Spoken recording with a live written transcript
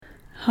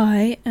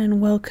Hi,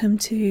 and welcome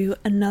to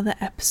another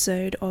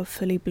episode of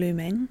Fully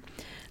Blooming.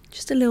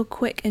 Just a little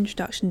quick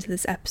introduction to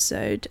this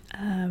episode.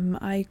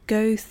 I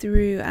go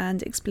through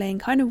and explain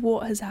kind of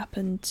what has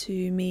happened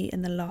to me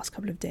in the last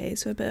couple of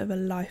days, so a bit of a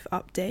life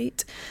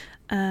update.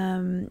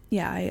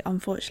 I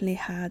unfortunately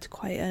had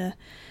quite a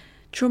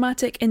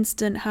traumatic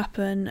incident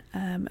happen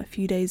a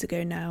few days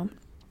ago now.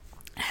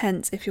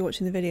 Hence, if you're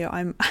watching the video,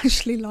 I'm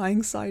actually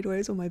lying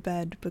sideways on my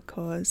bed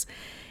because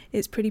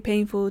it's pretty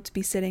painful to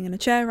be sitting in a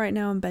chair right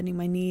now and bending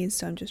my knees,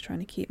 so I'm just trying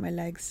to keep my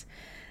legs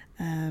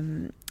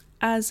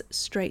as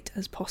straight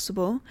as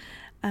possible.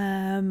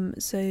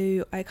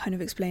 So I kind of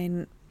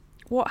explain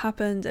what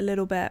happened a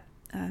little bit.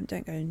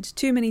 Don't go into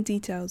too many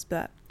details,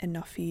 but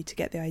enough for you to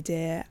get the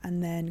idea,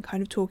 and then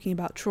kind of talking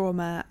about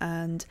trauma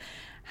and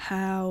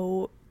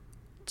how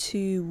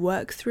to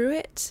work through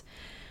it,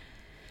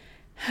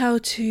 how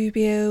to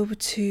be able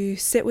to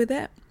sit with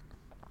it,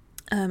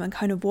 and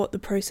kind of what the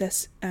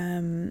process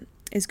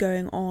is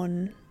going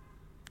on,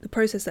 the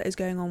process that is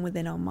going on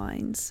within our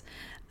minds,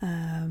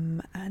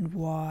 and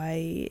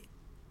why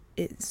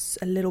it's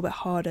a little bit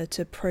harder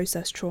to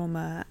process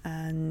trauma,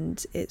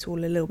 and it's all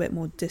a little bit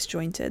more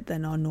disjointed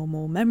than our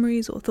normal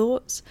memories or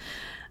thoughts.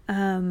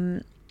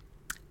 And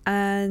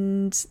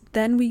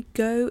then we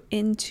go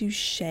into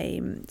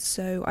shame.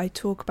 So I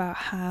talk about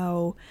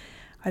how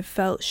I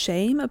felt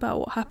shame about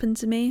what happened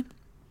to me,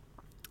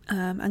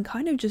 and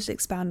kind of just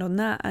expand on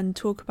that and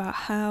talk about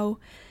how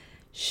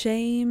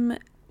shame,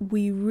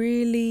 we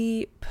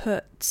really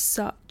put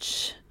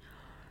such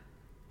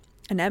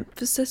an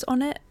emphasis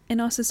on it in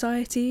our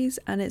societies,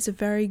 and it's a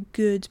very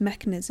good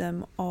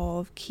mechanism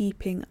of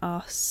keeping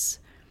us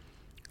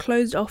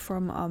closed off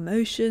from our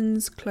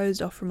emotions,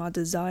 closed off from our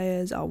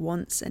desires, our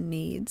wants and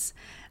needs.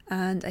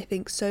 And I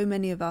think so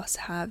many of us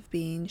have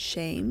been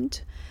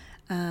shamed,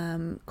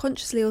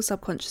 consciously or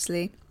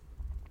subconsciously,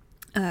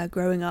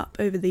 growing up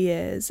over the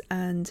years.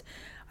 And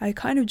I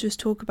kind of just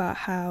talk about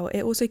how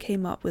it also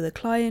came up with a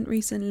client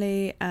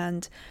recently,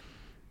 and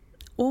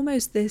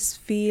almost this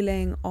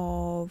feeling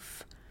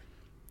of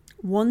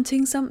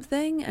wanting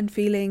something and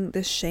feeling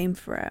this shame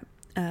for it.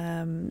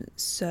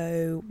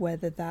 So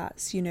whether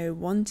that's,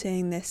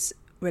 wanting this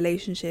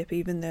relationship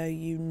even though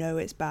you know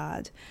it's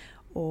bad,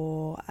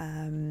 or,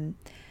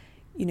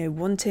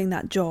 wanting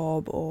that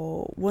job,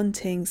 or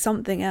wanting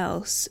something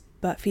else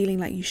but feeling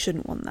like you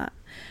shouldn't want that.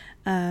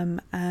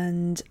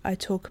 And I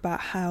talk about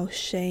how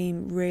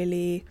shame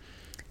really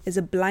is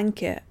a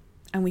blanket,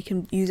 and we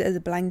can use it as a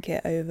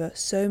blanket over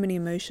so many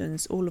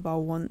emotions, all of our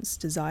wants,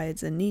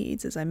 desires and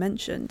needs, as I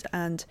mentioned.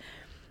 And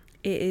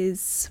it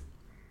is,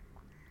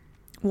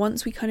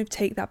 once we kind of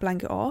take that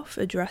blanket off,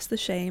 address the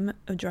shame,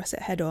 address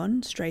it head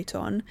on, straight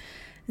on,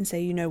 and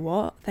say, you know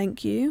what,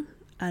 thank you,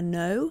 and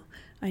no,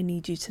 I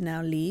need you to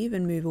now leave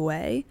and move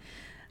away.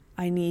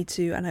 I need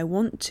to, and I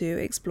want to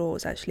explore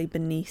what's actually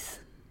beneath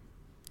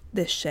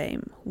this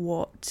shame.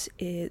 What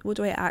do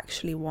I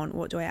actually want?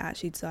 What do I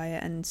actually desire?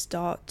 And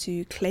start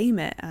to claim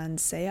it and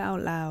say it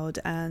out loud,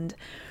 and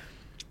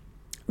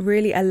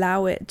really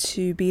allow it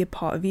to be a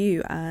part of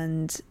you.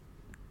 And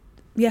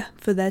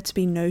for there to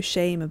be no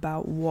shame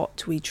about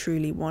what we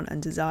truly want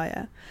and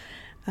desire.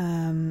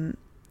 And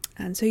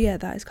so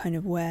that is kind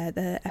of where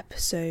the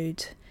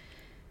episode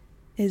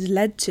is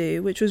led to,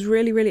 which was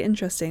really, really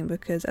interesting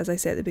because, as I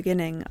said at the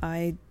beginning,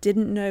 I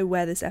didn't know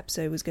where this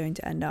episode was going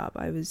to end up.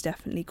 I was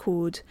definitely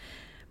called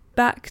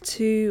back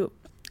to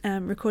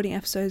recording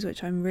episodes,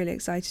 which I'm really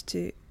excited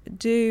to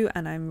do,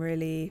 and I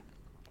really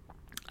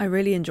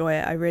enjoy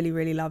it. I really,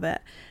 really love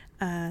it.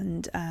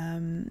 And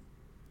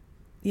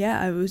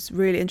I was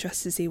really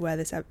interested to see where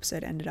this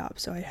episode ended up.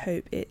 So I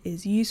hope it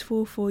is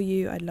useful for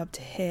you. I'd love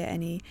to hear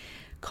any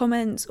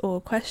comments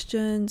or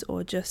questions,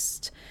 or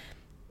just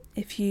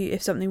if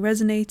something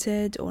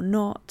resonated or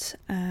not.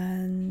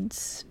 And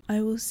I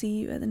will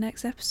see you at the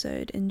next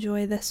episode.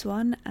 Enjoy this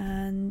one,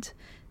 and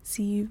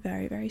see you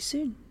very, very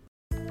soon.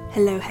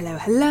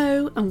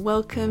 Hello, and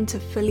welcome to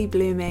Fully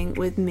Blooming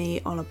with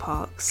me, Ola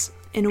Parks.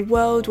 In a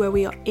world where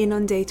we are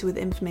inundated with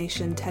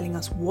information telling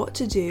us what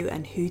to do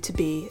and who to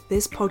be,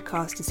 this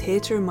podcast is here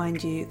to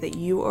remind you that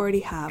you already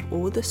have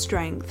all the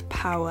strength,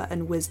 power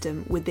and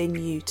wisdom within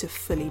you to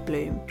fully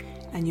bloom,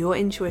 and your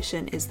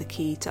intuition is the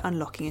key to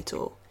unlocking it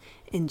all.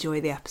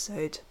 Enjoy the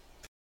episode.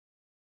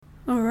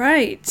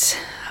 Alright,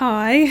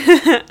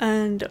 hi,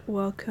 and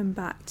welcome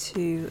back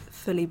to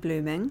Fully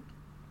Blooming.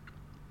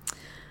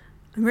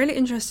 I'm really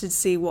interested to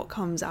see what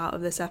comes out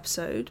of this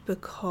episode,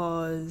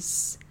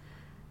 because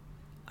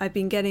I've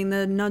been getting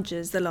the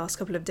nudges the last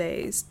couple of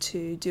days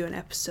to do an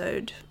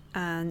episode,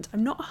 and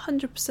I'm not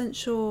 100%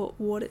 sure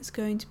what it's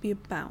going to be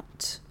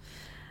about.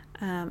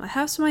 I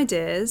have some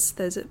ideas.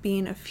 There's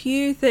been a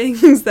few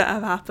things that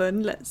have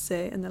happened, let's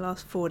say, in the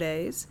last 4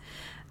 days.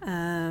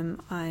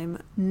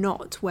 I'm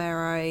not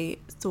where I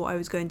thought I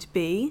was going to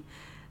be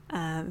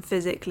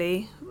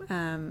physically,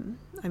 in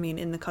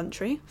the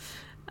country.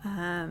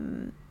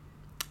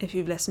 If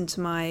you've listened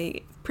to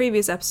my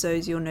previous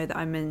episodes, you'll know that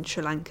I'm in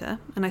Sri Lanka,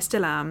 and I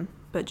still am,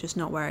 but just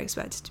not where I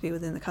expected to be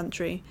within the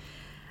country.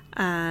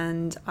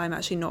 And I'm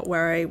actually not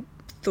where I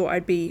thought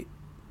I'd be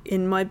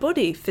in my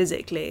body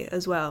physically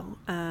as well.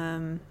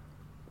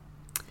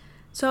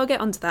 So I'll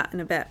get onto that in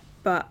a bit,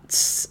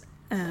 but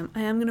I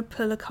am going to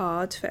pull a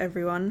card for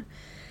everyone.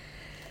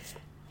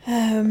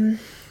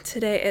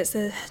 Today it's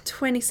the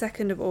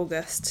 22nd of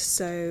August,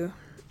 so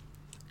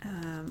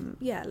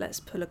let's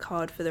pull a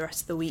card for the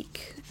rest of the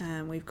week.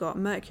 We've got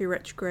Mercury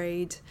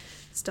retrograde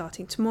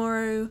starting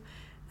tomorrow.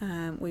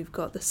 We've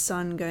got the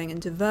sun going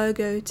into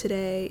Virgo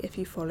today. If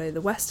you follow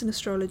the Western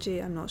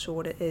astrology, I'm not sure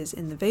what it is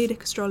in the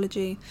Vedic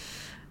astrology.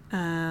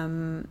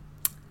 Mercury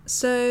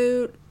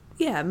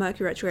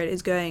retrograde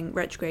is going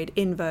retrograde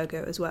in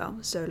Virgo as well.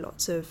 So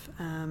lots of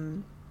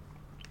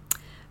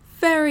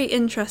very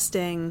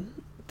interesting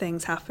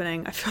things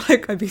happening. I feel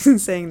like I've been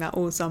saying that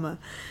all summer.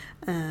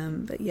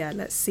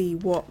 Let's see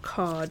what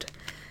card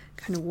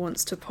kind of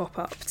wants to pop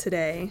up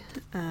today.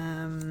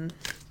 And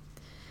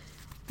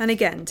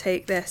again,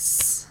 take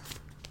this.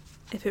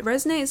 If it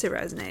resonates, it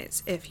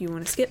resonates. If you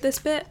want to skip this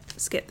bit,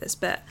 skip this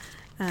bit.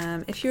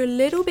 If you're a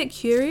little bit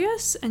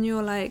curious and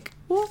you're like,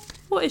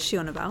 what is she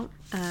on about?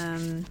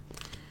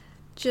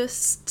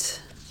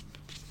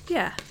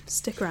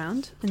 Stick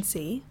around and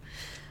see.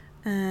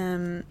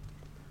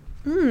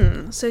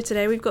 So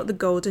today we've got the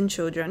Golden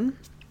Children.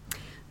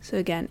 So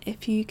again,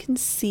 if you can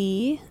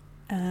see,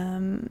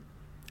 I've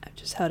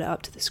just held it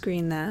up to the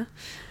screen there.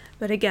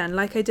 But again,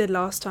 like I did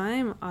last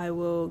time, I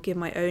will give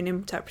my own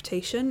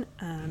interpretation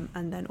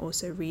and then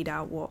also read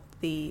out what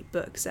the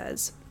book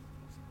says.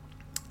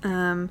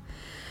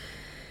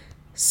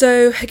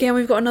 So again,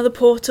 we've got another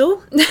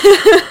portal.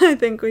 I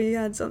think we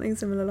had something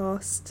similar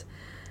last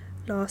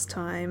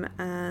time,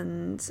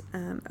 and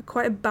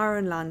quite a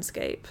barren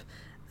landscape.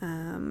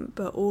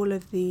 But all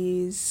of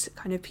these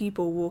kind of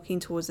people walking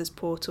towards this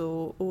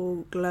portal,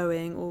 all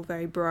glowing, all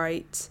very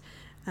bright,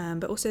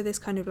 but also this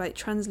kind of like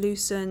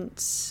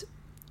translucent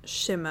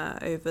shimmer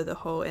over the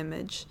whole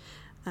image.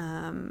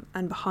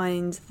 And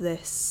behind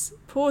this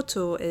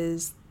portal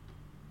is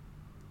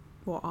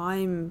what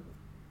I'm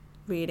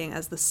reading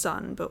as the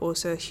sun, but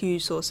also a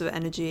huge source of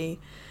energy.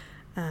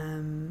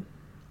 And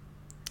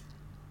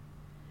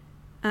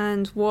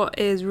what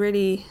is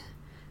really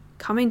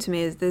coming to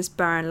me is this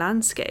barren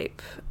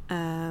landscape,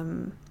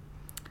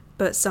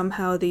 but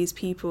somehow these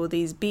people,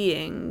 these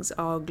beings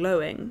are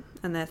glowing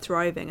and they're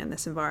thriving in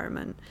this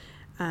environment,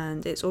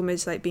 and it's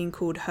almost like being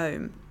called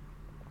home.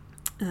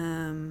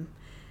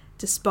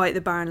 Despite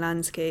the barren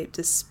landscape,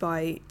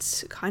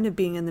 despite kind of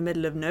being in the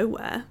middle of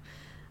nowhere,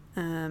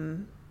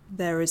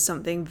 there is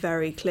something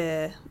very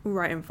clear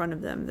right in front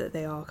of them that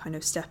they are kind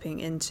of stepping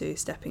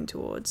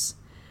towards.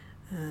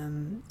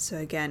 So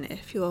again,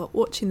 if you're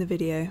watching the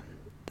video,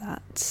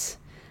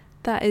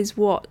 that is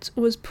what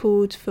was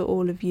pulled for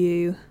all of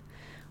you,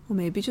 or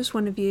maybe just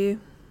one of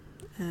you,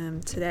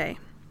 today.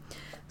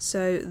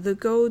 So the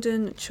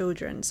Golden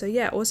Children. So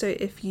also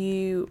if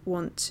you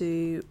want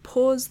to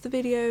pause the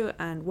video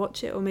and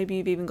watch it, or maybe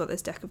you've even got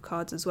this deck of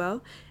cards as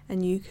well,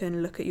 and you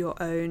can look at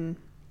your own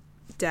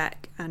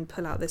deck and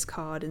pull out this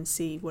card and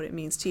see what it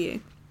means to you.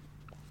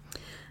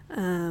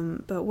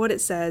 But what it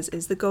says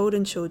is the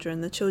Golden Children,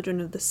 the children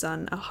of the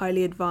sun, are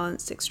highly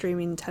advanced,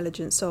 extremely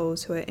intelligent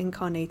souls who are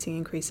incarnating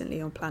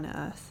increasingly on planet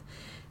Earth.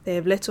 They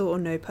have little or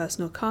no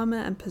personal karma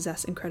and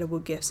possess incredible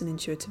gifts and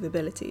intuitive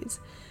abilities.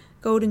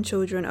 Golden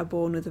Children are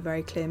born with a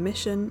very clear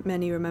mission.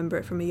 Many remember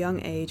it from a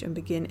young age and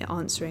begin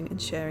answering and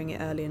sharing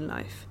it early in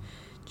life.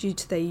 Due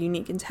to their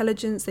unique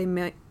intelligence,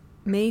 they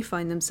may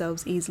find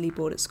themselves easily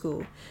bored at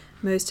school.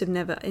 Most have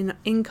never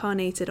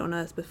incarnated on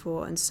Earth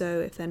before, and so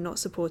if they're not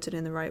supported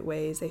in the right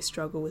ways, they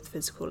struggle with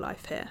physical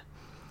life here.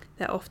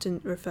 They're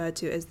often referred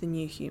to as the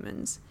new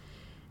humans.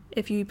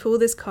 If you pull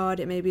this card,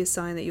 it may be a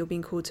sign that you're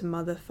being called to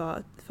mother,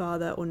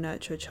 father, or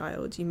nurture a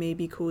child. You may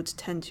be called to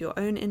tend to your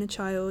own inner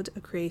child,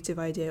 a creative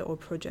idea or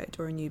project,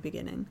 or a new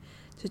beginning.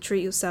 To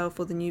treat yourself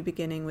or the new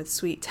beginning with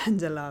sweet,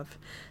 tender love.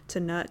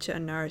 To nurture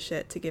and nourish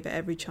it, to give it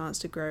every chance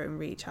to grow and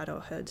reach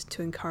adulthood.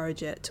 To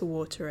encourage it, to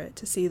water it,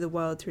 to see the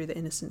world through the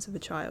innocence of a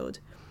child.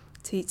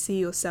 To see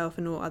yourself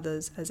and all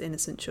others as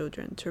innocent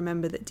children. To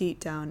remember that deep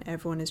down,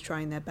 everyone is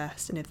trying their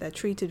best, and if they're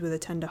treated with a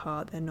tender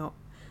heart,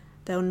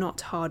 they'll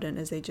not harden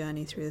as they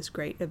journey through this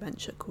great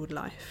adventure called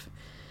life.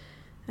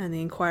 And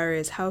the inquiry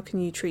is, how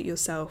can you treat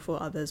yourself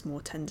or others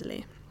more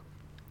tenderly?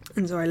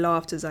 And so I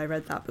laughed as I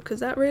read that because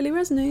that really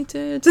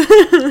resonated.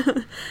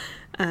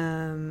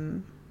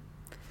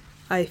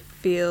 I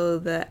feel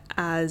that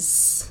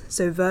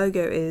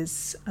Virgo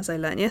is, as I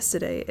learned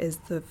yesterday, is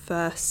the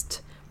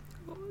first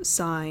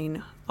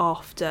sign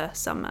after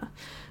summer.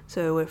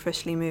 So we're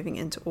officially moving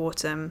into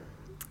autumn.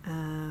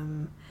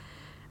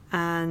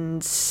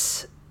 And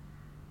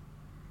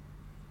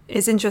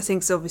it's interesting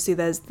because obviously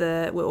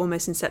we're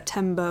almost in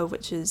September,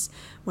 which is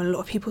when a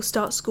lot of people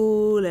start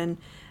school, and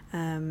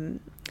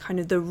kind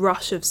of the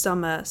rush of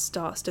summer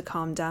starts to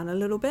calm down a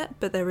little bit,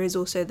 but there is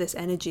also this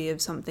energy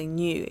of something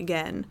new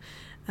again.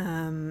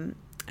 And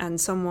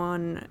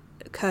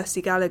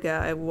Kirsty Gallagher,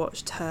 I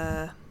watched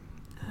her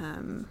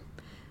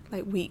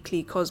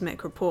weekly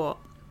cosmic report,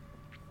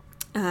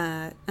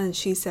 and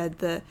she said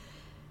that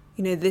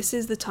this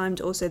is the time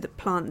to also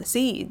plant the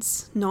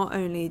seeds. Not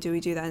only do we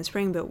do that in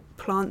spring, but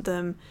plant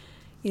them.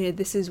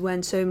 This is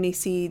when so many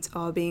seeds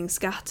are being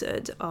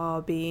scattered,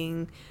 are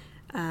being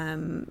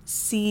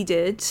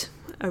seeded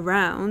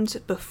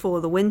around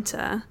before the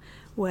winter,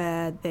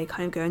 where they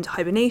kind of go into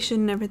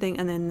hibernation and everything,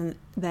 and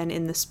then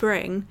in the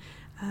spring,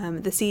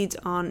 the seeds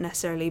aren't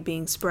necessarily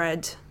being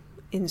spread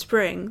in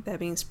spring, they're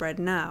being spread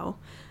now,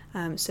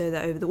 so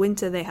that over the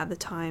winter they have the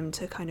time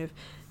to kind of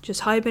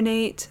just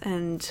hibernate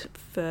and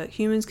for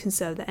humans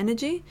conserve their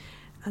energy,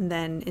 and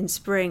then in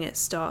spring it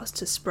starts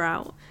to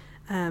sprout.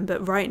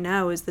 But right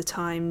now is the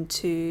time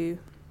to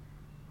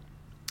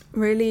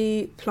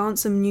really plant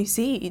some new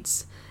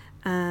seeds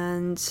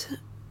and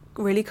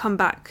really come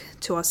back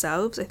to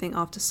ourselves. I think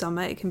after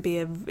summer it can be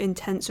an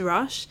intense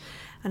rush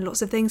and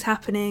lots of things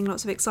happening,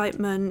 lots of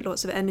excitement,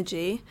 lots of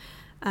energy,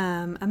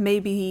 and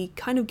maybe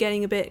kind of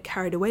getting a bit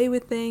carried away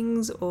with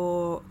things,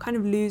 or kind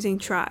of losing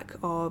track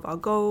of our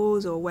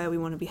goals or where we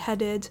want to be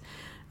headed.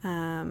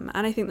 And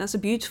I think that's a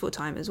beautiful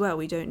time as well.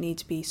 We don't need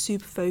to be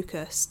super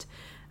focused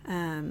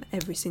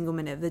every single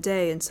minute of the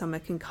day, and summer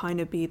can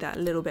kind of be that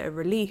little bit of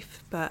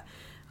relief. But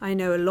I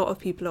know a lot of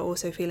people are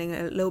also feeling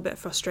a little bit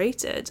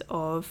frustrated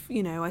of,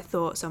 I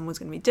thought summer was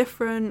going to be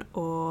different,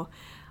 or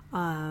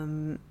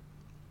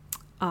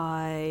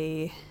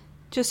I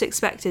just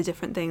expected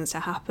different things to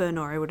happen,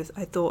 or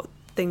I thought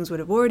things would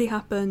have already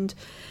happened.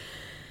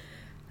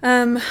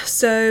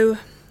 So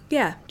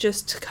yeah,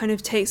 just kind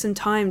of take some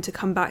time to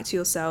come back to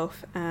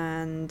yourself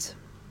and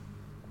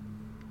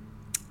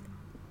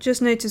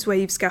just notice where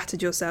you've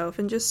scattered yourself,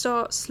 and just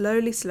start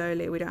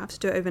slowly, we don't have to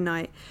do it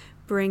overnight,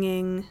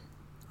 bringing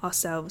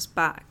ourselves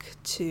back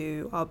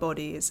to our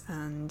bodies,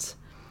 and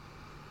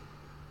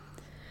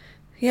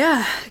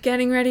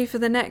getting ready for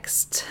the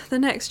next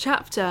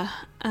chapter,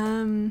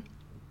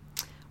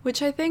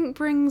 which I think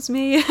brings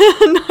me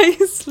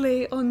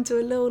nicely onto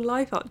a little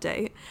life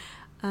update.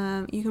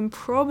 You can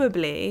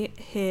probably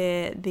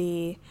hear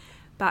the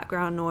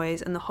background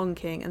noise and the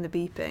honking and the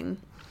beeping,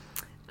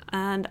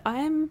 and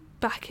I am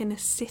back in a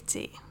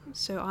city.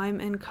 So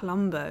I'm in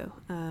Colombo,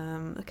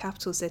 the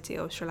capital city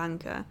of Sri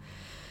Lanka.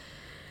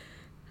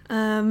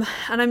 And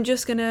I'm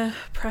just going to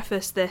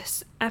preface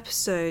this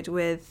episode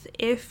with,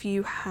 if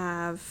you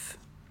have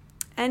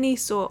any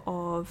sort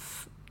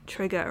of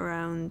trigger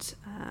around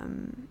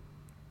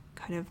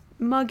kind of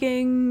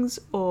muggings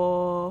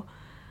or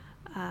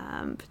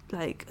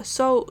like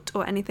assault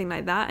or anything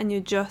like that, and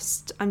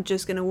I'm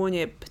just going to warn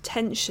you,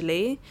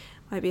 potentially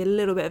might be a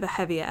little bit of a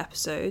heavier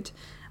episode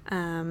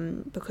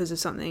because of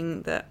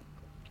something that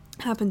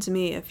happened to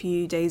me a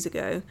few days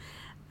ago.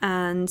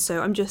 And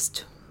so I'm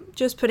just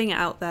putting it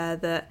out there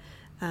that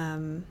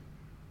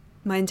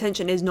my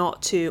intention is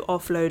not to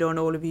offload on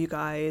all of you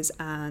guys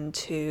and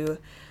to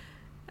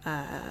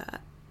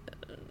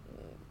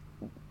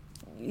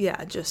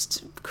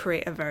just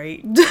create a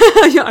very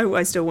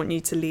I still want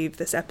you to leave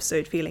this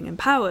episode feeling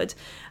empowered,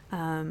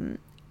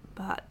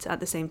 but at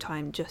the same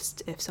time,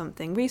 just if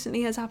something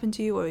recently has happened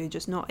to you, or you're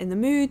just not in the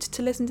mood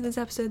to listen to this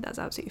episode, that's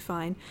absolutely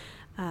fine.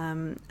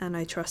 And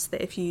I trust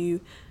that if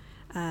you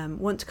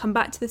want to come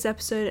back to this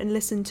episode and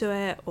listen to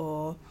it,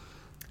 or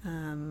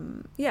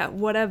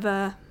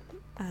whatever,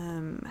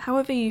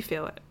 however you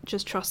feel it,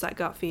 just trust that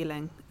gut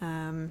feeling.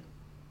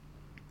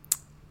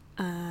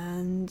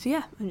 I'm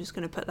just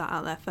going to put that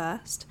out there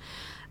first.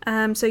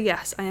 So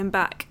yes, I am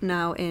back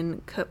now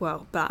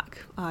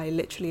I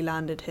literally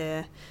landed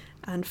here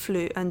and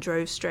flew and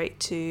drove straight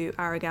to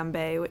Aragon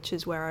Bay, which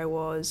is where I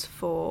was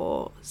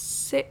for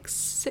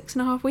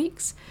 6.5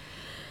 weeks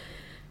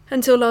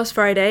until last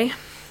Friday.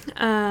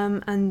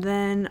 And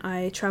then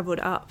I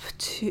travelled up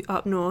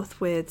north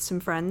with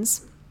some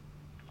friends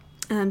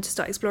to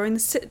start exploring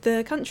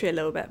the country a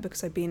little bit,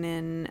 because I've been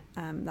in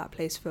that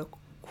place for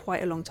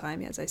quite a long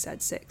time, as I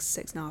said,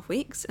 6.5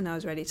 weeks, and I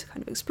was ready to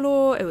kind of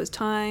explore. It was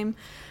time.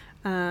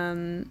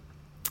 And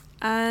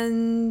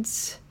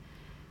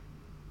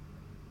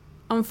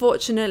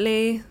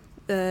unfortunately,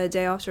 the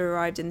day after I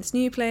arrived in this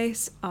new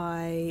place,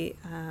 I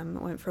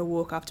went for a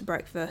walk after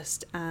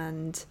breakfast,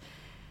 and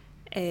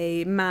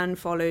a man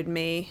followed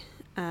me,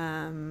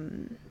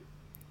 and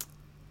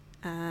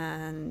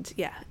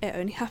it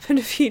only happened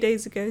a few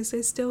days ago,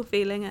 so still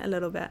feeling it a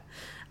little bit.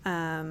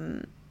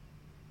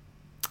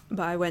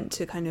 But I went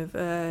to kind of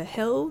a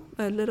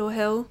little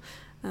hill,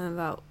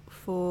 about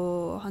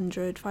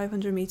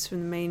 500 meters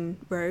from the main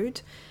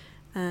road,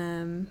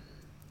 and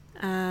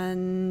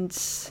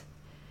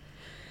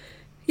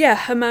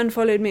a man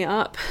followed me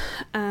up,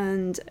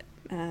 and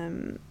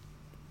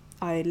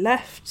I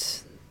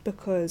left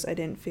because I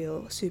didn't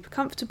feel super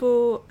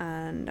comfortable,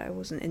 and I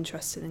wasn't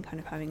interested in kind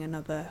of having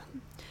another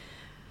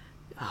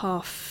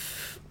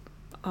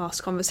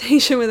half-assed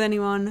conversation with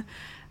anyone.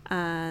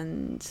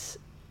 And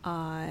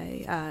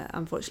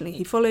unfortunately,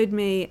 he followed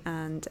me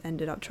and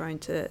ended up trying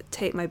to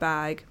take my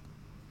bag.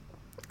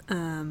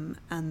 And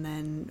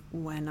then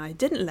when I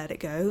didn't let it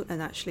go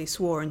and actually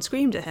swore and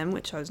screamed at him,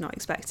 which I was not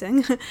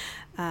expecting,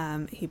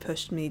 he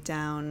pushed me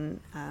down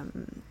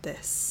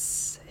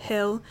this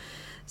hill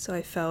So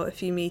I fell a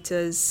few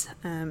meters,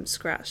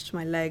 scratched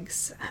my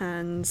legs,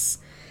 hands,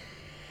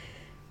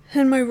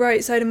 and my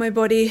right side of my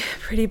body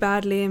pretty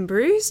badly and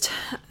bruised.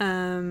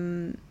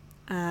 And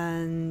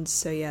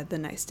so yeah, the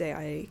next day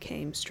I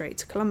came straight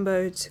to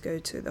Colombo to go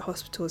to the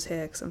hospitals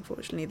here, because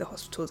unfortunately the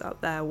hospitals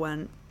out there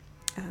weren't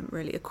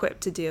really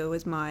equipped to deal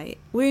with my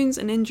wounds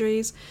and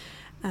injuries.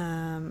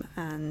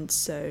 And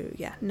so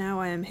yeah, now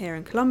I am here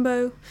in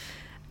Colombo,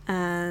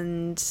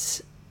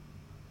 and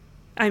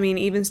I mean,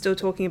 even still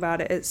talking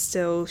about it, it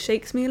still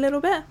shakes me a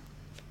little bit.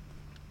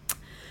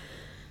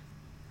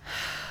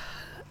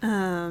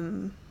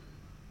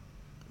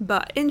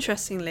 But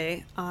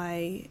interestingly,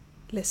 I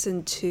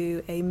listened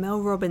to a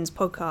Mel Robbins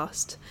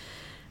podcast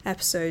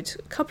episode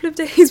a couple of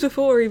days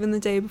before, or even the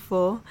day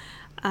before,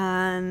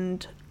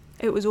 and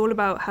it was all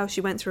about how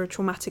she went through a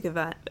traumatic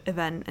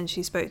event, and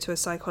she spoke to a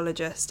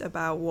psychologist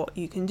about what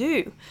you can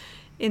do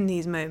in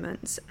these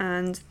moments.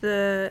 And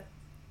the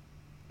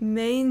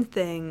main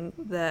thing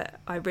that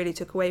I really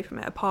took away from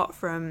it, apart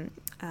from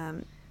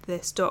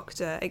this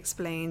doctor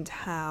explained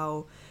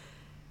how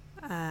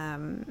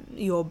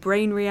your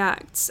brain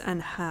reacts,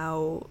 and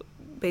how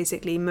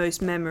basically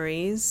most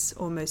memories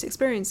or most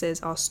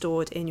experiences are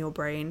stored in your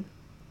brain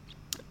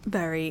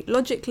very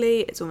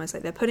logically. It's almost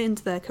like they're put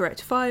into their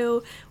correct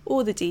file,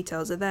 all the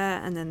details are there,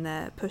 and then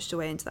they're pushed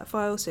away into that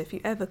file. So if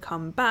you ever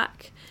come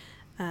back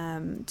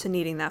to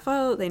needing that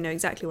file, they know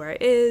exactly where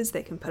it is,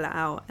 they can pull it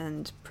out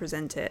and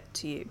present it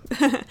to you.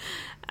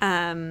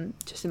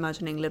 Just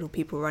imagining little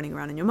people running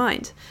around in your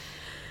mind.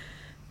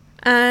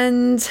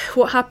 And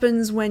what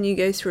happens when you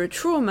go through a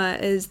trauma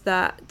is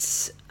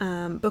that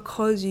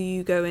because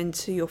you go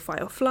into your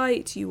fight or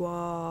flight, you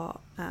are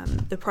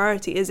the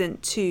priority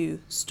isn't to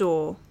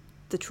store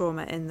the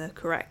trauma in the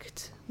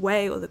correct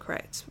way or the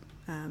correct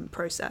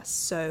process.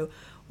 So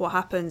what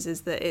happens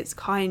is that it's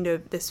kind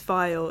of, this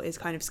file is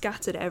kind of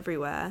scattered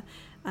everywhere,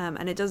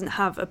 and it doesn't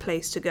have a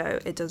place to go.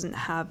 It doesn't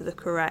have the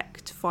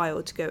correct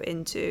file to go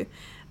into.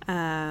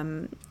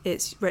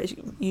 It's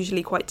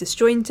usually quite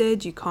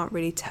disjointed. You can't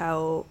really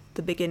tell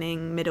the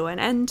beginning, middle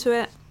and end to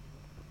it.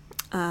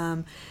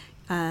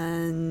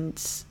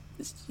 And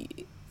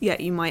yeah,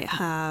 you might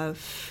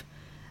have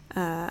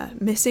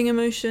missing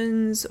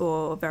emotions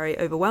or very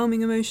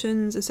overwhelming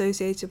emotions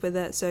associated with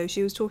it. So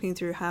she was talking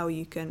through how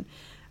you can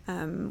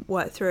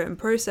work through it and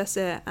process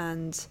it,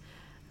 and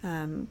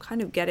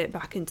kind of get it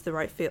back into the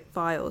right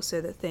file,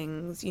 so that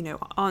things, you know,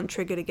 aren't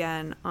triggered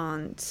again,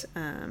 aren't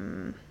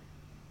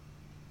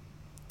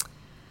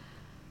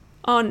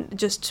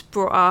just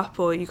brought up,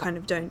 or you kind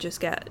of don't just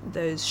get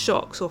those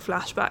shocks or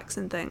flashbacks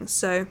and things.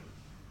 So,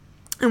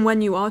 and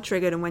when you are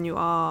triggered and when you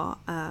are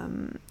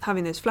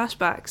having those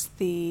flashbacks,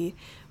 the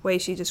way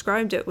she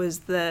described it was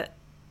that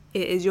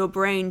it is your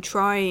brain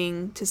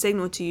trying to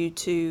signal to you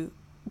to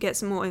get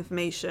some more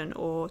information,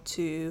 or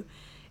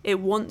it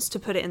wants to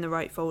put it in the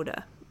right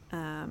folder.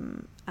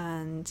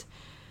 And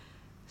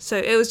so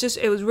it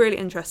was really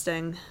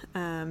interesting.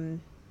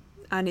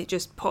 And it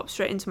just popped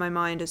straight into my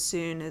mind as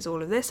soon as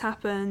all of this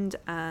happened.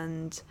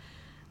 And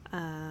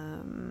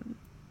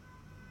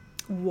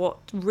what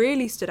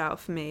really stood out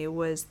for me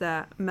was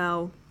that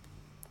Mel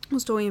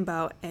was talking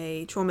about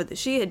a trauma that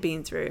she had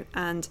been through.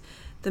 And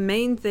the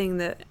main thing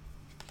that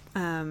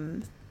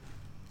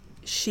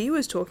she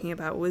was talking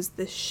about was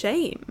the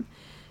shame.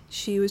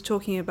 She was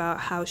talking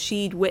about how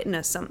she'd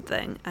witnessed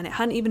something and it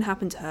hadn't even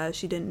happened to her.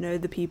 She didn't know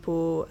the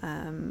people.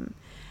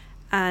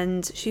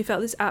 And she felt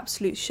this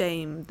absolute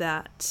shame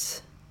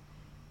that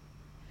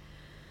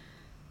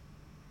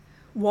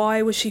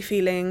why was she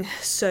feeling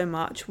so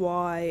much?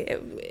 Why,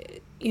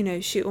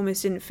 she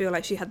almost didn't feel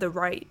like she had the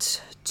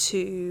right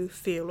to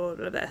feel all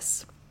of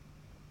this.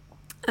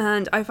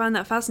 And I found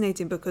that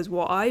fascinating, because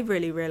what I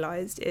really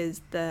realised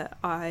is that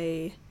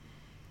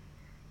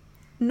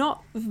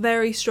not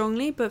very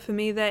strongly, but for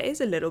me there is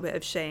a little bit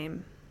of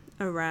shame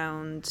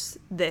around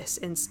this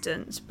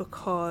instance,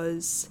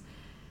 because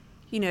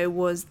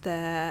was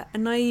there a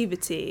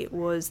naivety?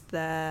 Was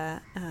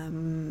there,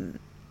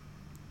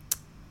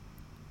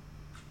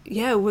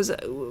 was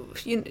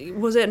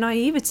it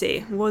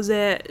naivety? Was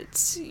it,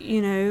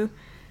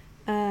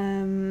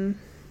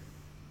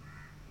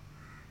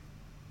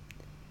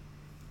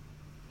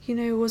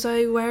 was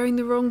I wearing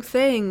the wrong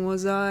thing?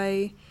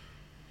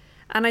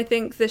 And I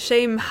think the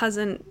shame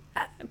hasn't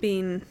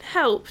been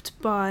helped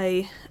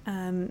by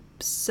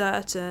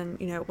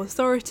certain,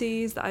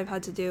 authorities that I've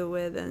had to deal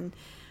with, and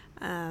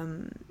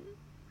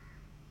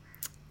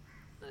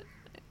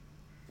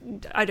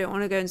I don't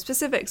want to go into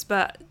specifics,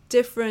 but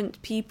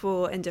different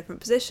people in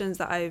different positions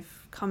that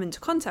I've come into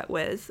contact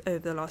with over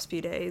the last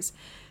few days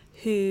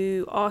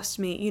who asked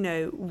me,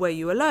 were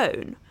you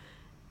alone?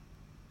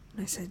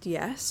 And I said,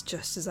 yes,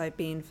 just as I've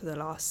been for the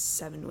last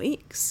 7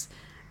 weeks.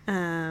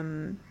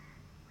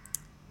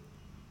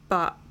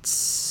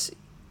 But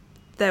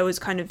there was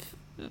kind of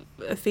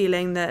a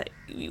feeling that,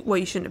 well,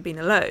 you shouldn't have been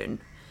alone.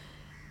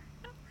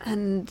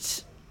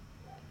 And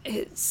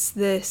it's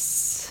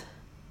this...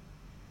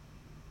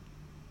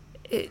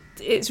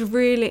 It's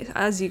really,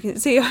 as you can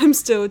see, I'm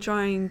still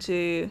trying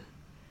to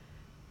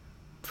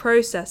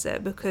process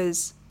it,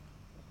 because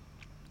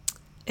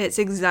it's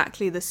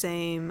exactly the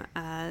same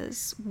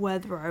as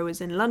whether I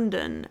was in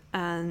London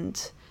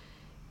and,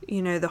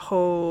 you know, the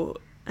whole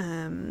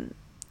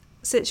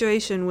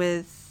situation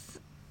with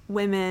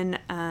women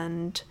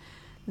and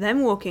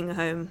them walking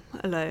home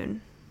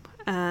alone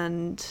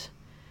and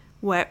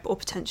or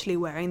potentially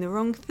wearing the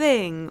wrong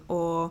thing,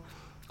 or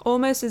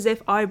almost as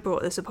if I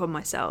brought this upon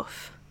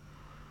myself.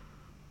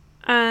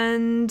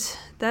 And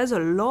there's a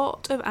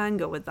lot of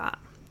anger with that.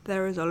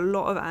 There is a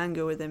lot of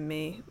anger within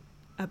me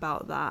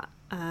about that.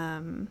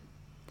 I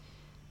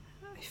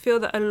feel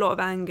that a lot of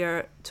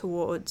anger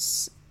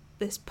towards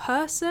this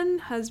person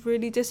has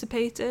really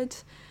dissipated.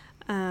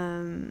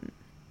 I'm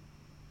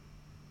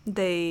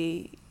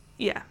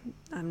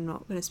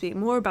not going to speak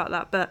more about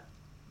that, but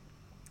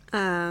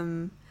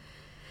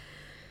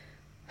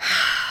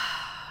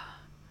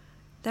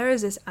there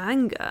is this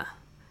anger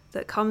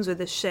that comes with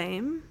this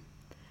shame,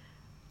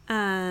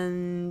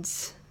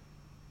 and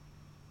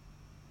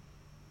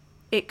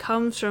it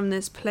comes from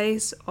this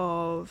place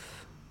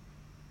of,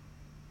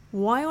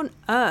 why on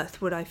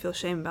earth would I feel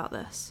shame about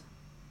this?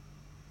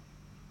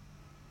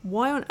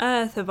 Why on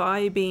earth have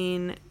I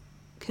been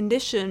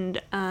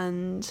conditioned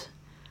and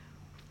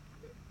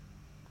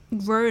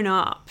grown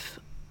up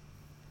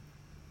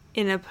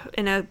in a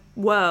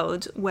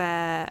world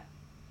where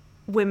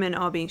women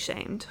are being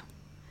shamed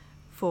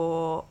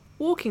for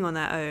walking on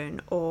their own,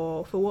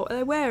 or for what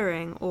they're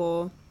wearing,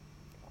 or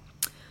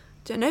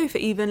don't know, for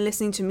even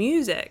listening to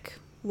music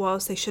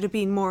whilst they should have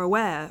been more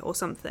aware or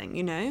something,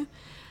 you know?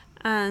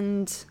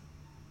 And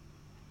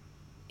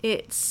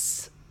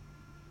it's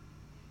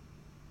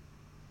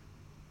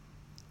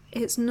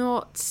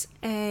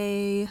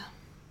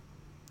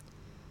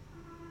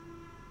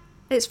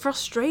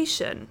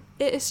frustration.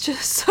 It's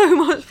just so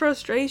much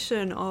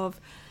frustration of,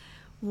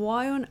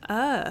 why on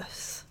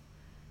earth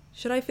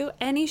should I feel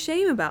any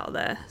shame about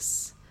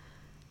this?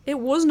 It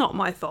was not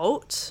my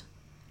fault.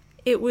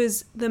 It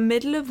was the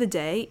middle of the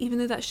day, even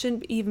though that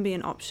shouldn't even be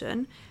an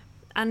option.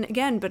 And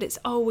again, but it's,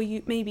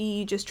 maybe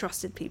you just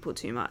trusted people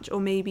too much, or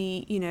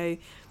maybe, you know,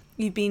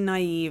 you've been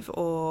naive,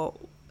 or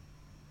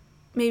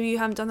maybe you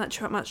haven't done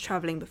that much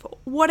traveling before.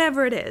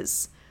 Whatever it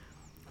is,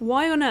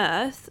 why on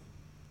earth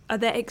are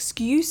there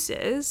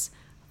excuses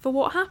for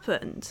what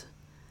happened?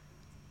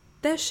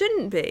 There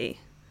shouldn't be.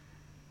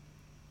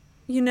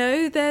 You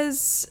know,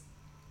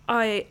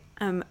 I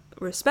am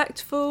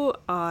respectful,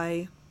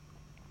 I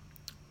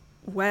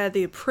wear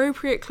the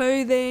appropriate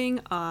clothing,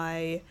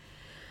 I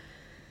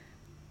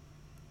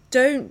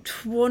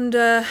don't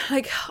wander,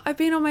 like, I've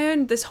been on my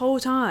own this whole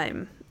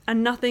time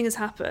and nothing has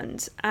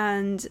happened.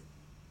 And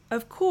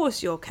of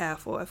course you're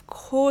careful, of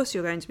course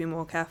you're going to be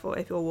more careful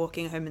if you're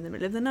walking home in the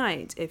middle of the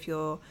night, if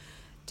you're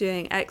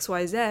doing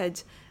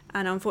XYZ,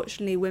 and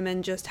unfortunately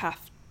women just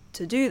have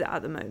to do that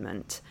at the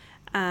moment.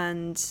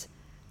 And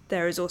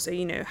there is also,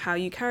 you know, how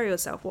you carry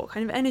yourself, what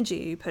kind of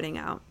energy are you putting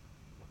out.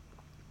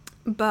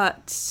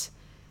 But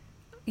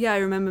yeah, I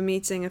remember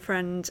meeting a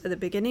friend at the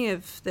beginning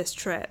of this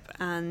trip,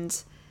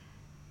 and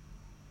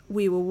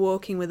we were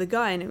walking with a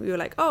guy, and we were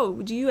like,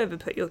 oh, do you ever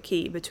put your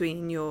key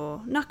between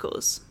your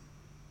knuckles?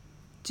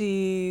 Do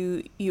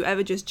you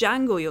ever just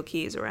jangle your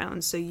keys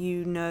around so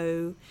you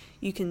know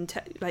you can,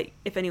 like,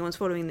 if anyone's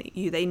following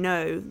you, they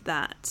know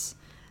that,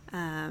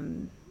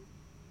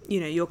 you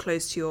know, you're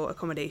close to your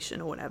accommodation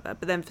or whatever.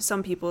 But then for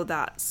some people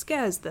that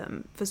scares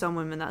them. For some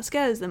women that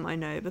scares them, I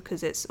know,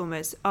 because it's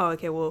almost, oh,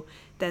 okay, well,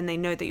 then they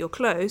know that you're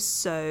close,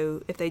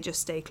 so if they just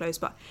stay close.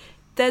 But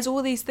there's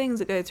all these things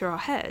that go through our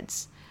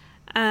heads.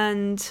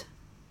 And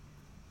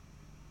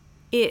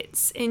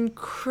it's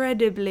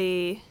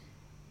incredibly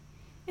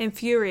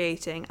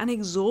infuriating and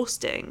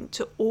exhausting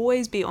to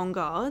always be on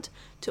guard,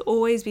 to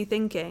always be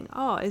thinking,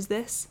 oh, is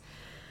this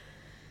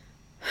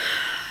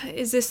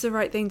the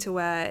right thing to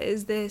wear?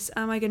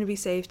 Am I going to be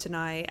safe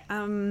tonight?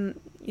 You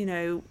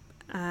know,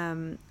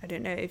 I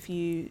don't know, if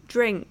you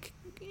drink,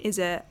 is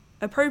it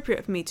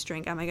appropriate for me to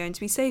drink? Am I going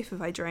to be safe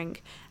if I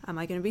drink? Am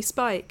I going to be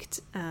spiked?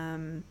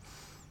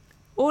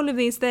 All of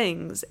these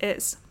things,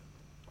 it's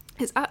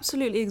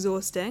absolutely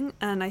exhausting.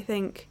 And I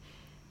think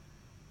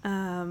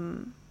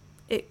and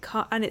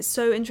it's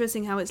so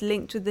interesting how it's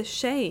linked with the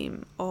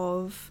shame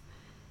of,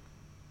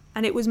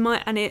 and it was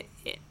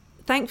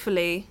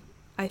thankfully,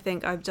 I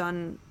think I've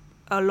done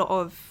a lot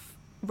of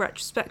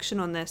retrospection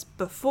on this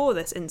before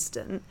this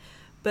incident,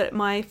 but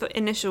my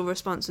initial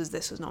response was,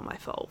 this was not my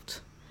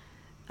fault.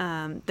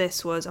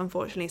 This was,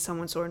 unfortunately,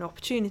 someone saw an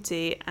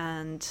opportunity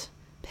and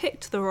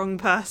picked the wrong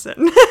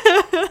person.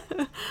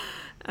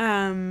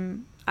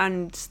 And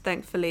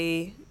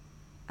thankfully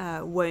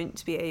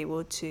won't be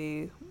able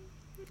to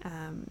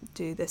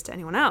do this to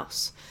anyone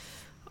else.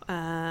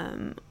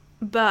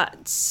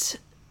 But,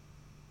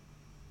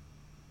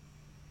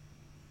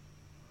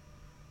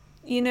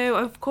 you know,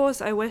 of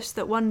course I wish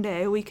that one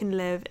day we can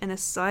live in a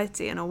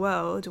society, in a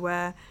world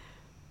where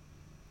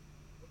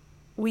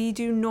we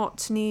do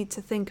not need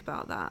to think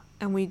about that,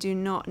 and we do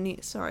not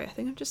need, sorry, I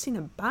think I've just seen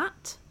a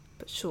bat,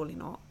 but surely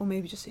not, or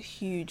maybe just a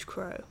huge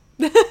crow.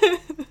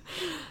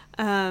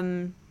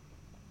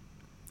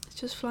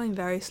 just flying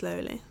very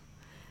slowly.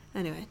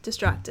 Anyway,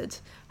 distracted.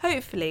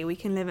 Hopefully we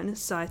can live in a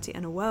society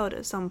and a world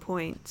at some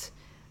point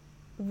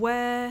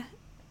where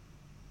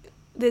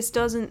this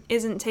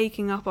isn't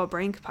taking up our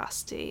brain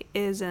capacity,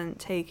 isn't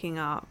taking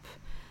up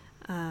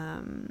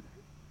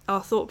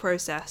our thought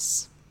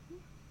process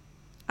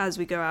as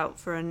we go out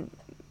for an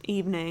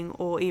evening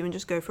or even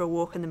just go for a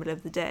walk in the middle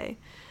of the day.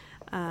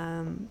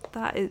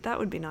 That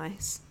would be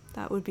nice.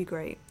 That would be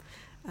great.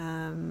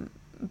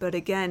 But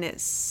again,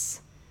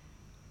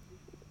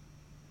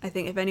 I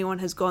think if anyone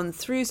has gone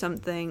through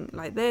something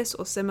like this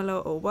or similar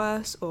or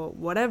worse or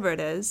whatever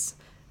it is,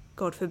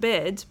 God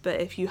forbid,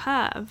 but if you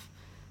have,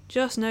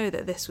 just know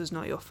that this was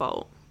not your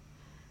fault.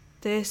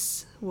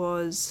 This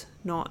was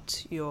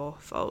not your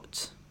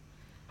fault.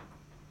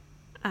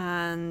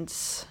 And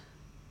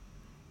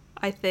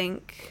I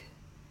think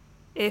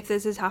if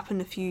this had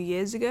happened a few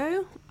years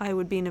ago, I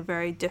would be in a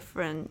very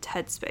different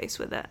headspace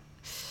with it.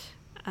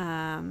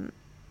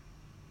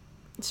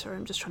 Sorry,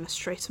 I'm just trying to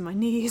straighten my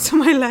knees and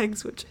my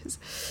legs, which is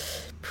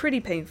pretty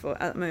painful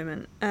at the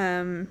moment.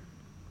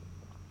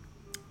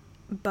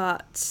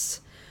 But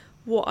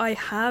what I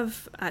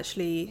have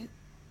actually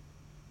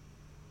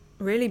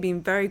really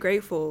been very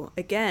grateful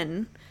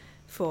again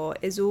for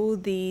is all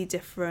the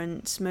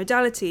different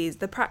modalities,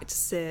 the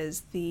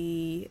practices,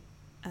 the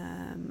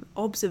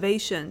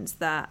observations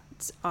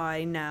that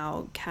I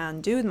now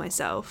can do with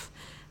myself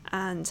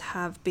and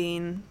have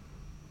been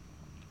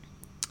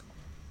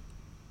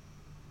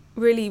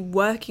really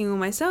working on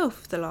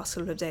myself the last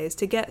couple of days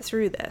to get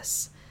through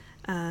this,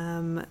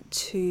 so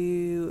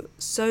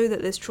that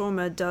this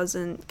trauma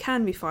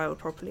can be filed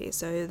properly,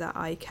 so that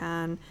I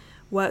can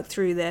work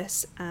through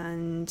this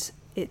and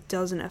it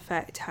doesn't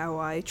affect how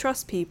I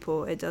trust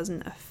people, it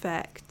doesn't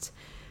affect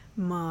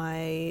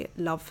my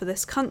love for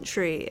this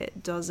country,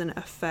 it doesn't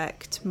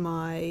affect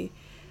my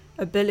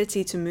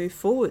ability to move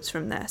forwards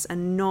from this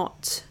and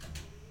not,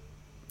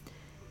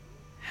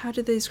 how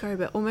do they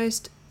describe it,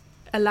 almost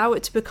allow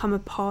it to become a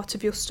part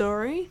of your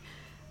story.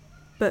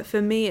 But for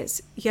me,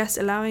 it's, yes,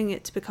 allowing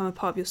it to become a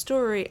part of your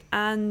story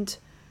and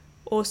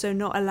also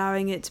not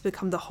allowing it to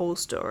become the whole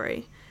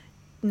story,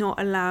 not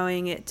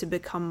allowing it to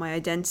become my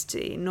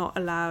identity, not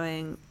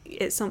allowing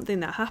it's something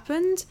that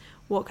happened,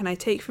 what can I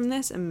take from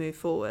this and move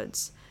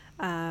forwards.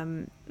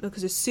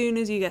 Because as soon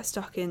as you get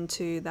stuck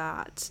into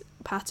that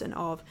pattern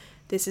of,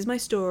 this is my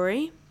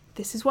story,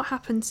 this is what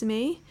happened to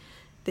me,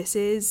 this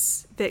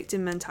is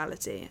victim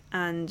mentality.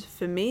 And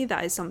for me,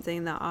 that is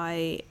something that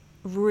I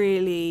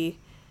really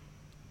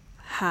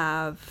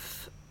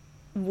have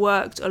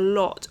worked a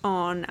lot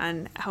on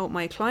and helped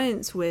my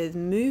clients with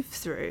move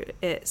through.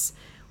 It's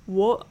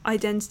what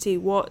identity,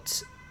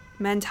 what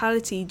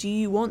mentality do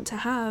you want to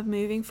have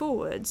moving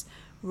forwards,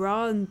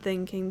 rather than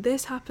thinking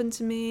this happened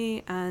to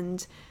me.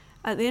 And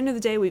at the end of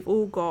the day, we've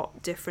all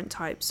got different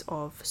types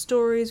of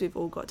stories, we've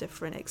all got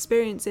different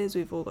experiences,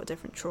 we've all got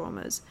different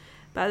traumas.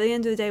 But at the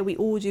end of the day, we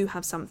all do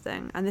have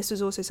something. And this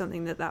was also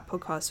something that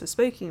podcast was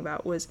speaking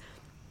about, was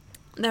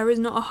there is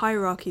not a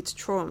hierarchy to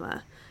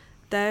trauma.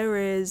 There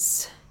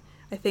is,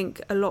 I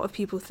think a lot of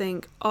people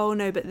think, oh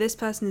no, but this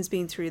person has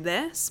been through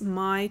this,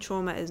 my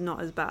trauma is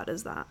not as bad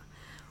as that.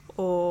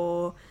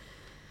 Or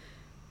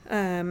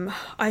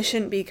I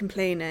shouldn't be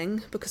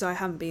complaining because I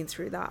haven't been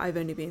through that, I've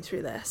only been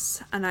through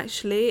this. And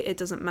actually, it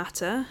doesn't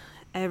matter.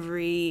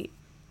 Every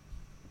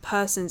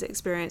person's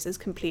experience is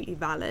completely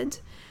valid.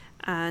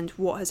 And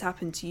what has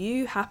happened to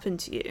you.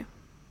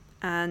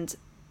 And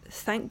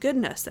thank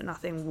goodness that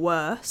nothing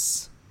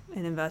worse,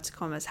 in inverted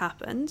commas,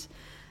 happened.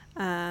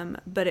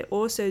 But it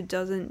also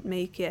doesn't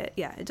make it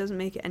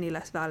any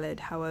less valid,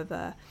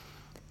 however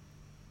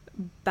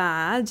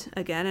bad,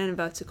 again in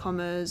inverted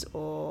commas,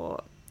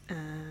 or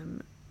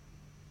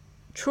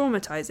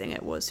traumatizing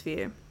it was for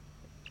you.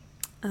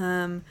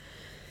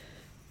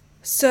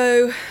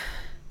 So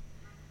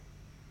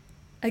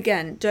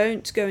again,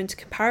 don't go into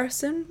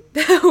comparison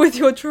with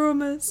your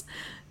traumas.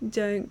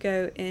 Don't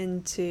go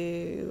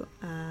into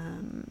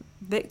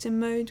victim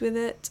mode with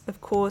it.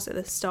 Of course, at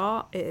the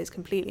start, it is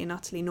completely and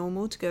utterly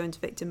normal to go into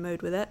victim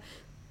mode with it.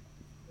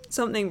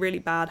 Something really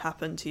bad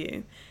happened to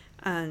you,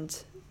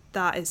 and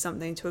that is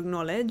something to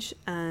acknowledge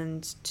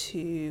and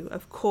to,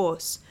 of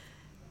course,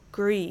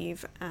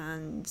 grieve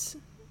and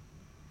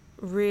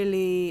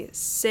really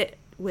sit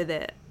with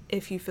it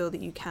if you feel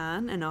that you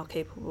can and are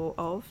capable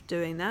of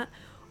doing that,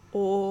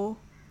 or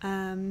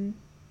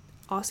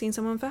asking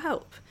someone for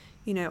help.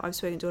 You know, I've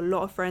spoken to a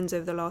lot of friends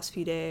over the last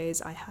few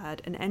days. I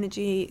had an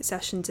energy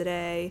session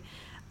today.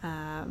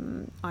 I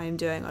am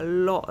doing a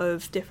lot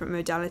of different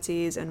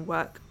modalities and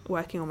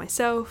working on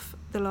myself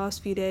the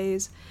last few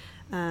days.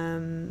 I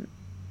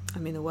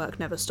mean, the work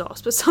never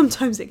stops, but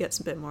sometimes it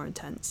gets a bit more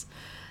intense.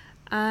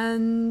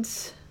 And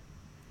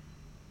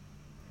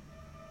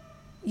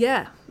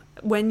yeah,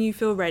 when you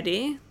feel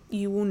ready,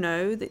 you will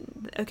know that,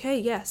 okay,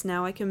 yes,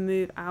 now I can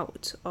move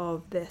out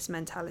of this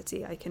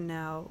mentality.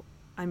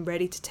 I'm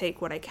ready to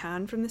take what I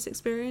can from this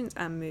experience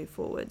and move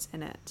forwards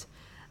in it.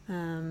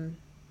 And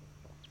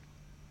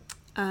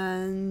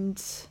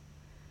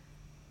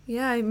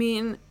yeah, I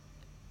mean,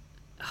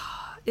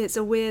 it's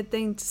a weird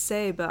thing to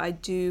say, but I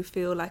do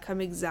feel like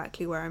I'm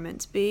exactly where I'm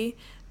meant to be,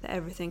 that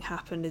everything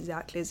happened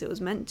exactly as it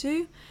was meant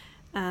to.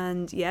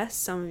 And yes,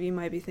 some of you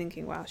might be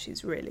thinking, wow,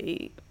 she's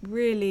really,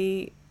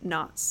 really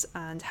nuts,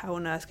 and how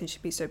on earth can she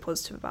be so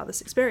positive about this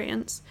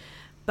experience?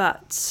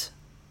 But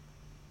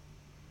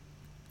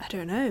I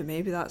don't know,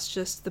 maybe that's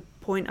just the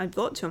point I've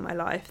got to in my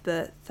life,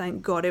 that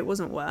thank God it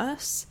wasn't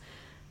worse.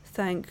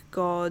 Thank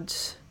God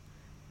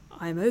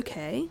I'm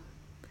okay.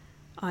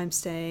 I'm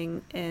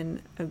staying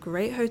in a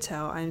great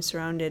hotel. I'm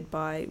surrounded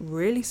by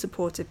really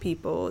supportive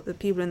people. The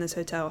people in this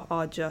hotel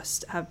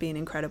have been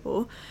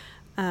incredible.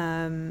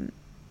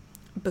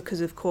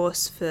 Because of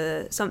course,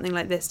 for something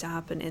like this to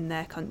happen in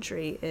their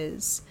country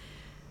is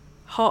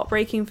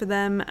heartbreaking for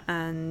them,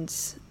 and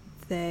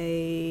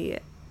they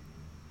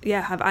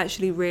have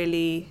actually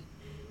really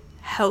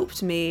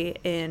helped me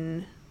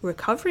in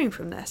recovering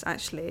from this.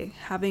 Actually,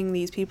 having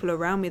these people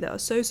around me that are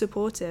so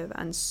supportive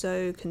and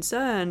so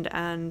concerned,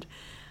 and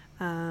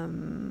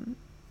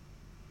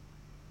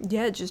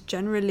just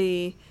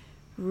generally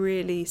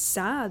really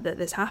sad that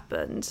this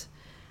happened,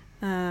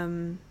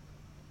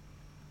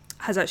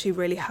 has actually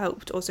really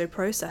helped also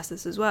process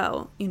this as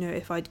well. You know,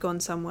 if I'd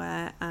gone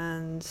somewhere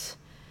and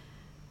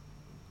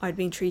I'd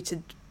been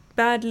treated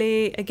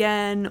badly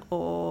again,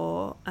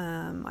 or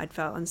I'd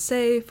felt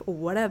unsafe or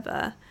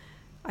whatever,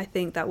 I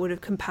think that would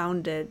have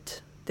compounded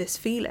this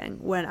feeling,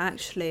 when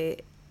actually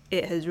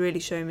it has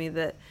really shown me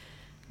that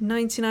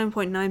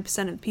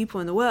 99.9% of people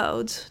in the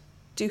world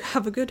do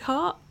have a good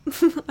heart,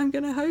 I'm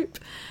going to hope.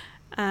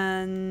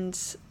 And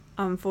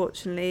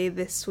unfortunately,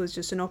 this was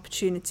just an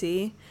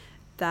opportunity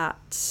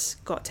that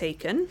got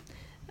taken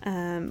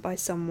by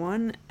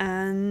someone,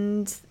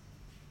 and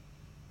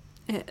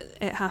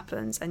it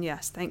happens. And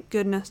yes, thank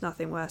goodness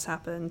nothing worse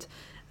happened.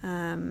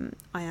 I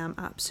am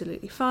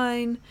absolutely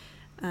fine,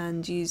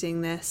 and using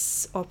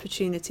this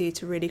opportunity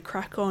to really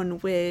crack on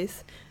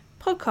with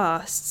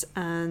podcasts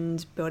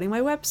and building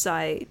my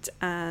website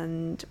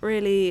and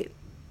really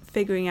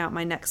figuring out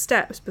my next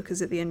steps,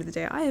 because at the end of the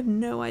day I have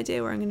no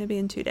idea where I'm going to be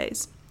in 2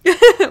 days.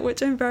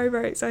 Which I'm very,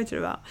 very excited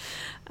about.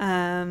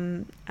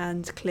 And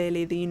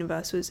clearly the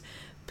universe was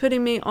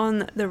putting me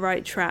on the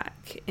right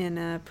track in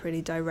a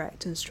pretty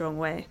direct and strong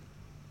way.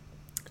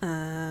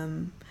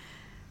 And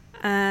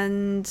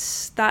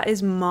that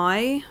is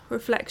my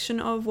reflection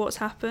of what's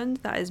happened.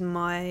 That is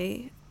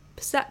my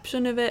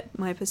perception of it,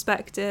 my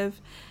perspective.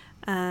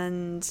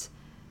 And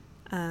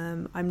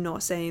I'm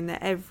not saying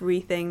that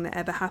everything that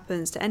ever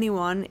happens to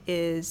anyone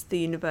is the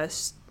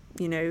universe,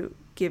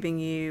 giving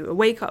you a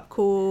wake-up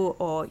call,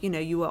 or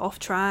you were off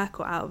track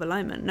or out of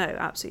alignment. No,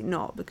 absolutely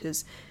not,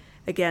 because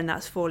again,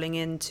 that's falling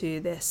into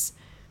this,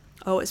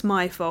 oh, it's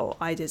my fault,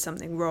 I did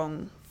something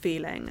wrong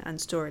feeling and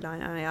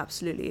storyline, and I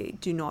absolutely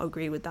do not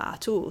agree with that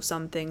at all.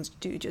 Some things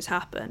do just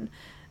happen,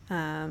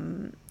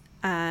 but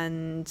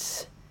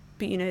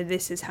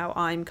this is how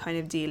I'm kind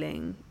of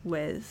dealing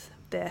with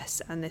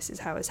this, and this is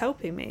how it's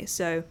helping me.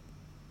 So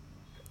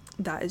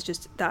that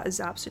is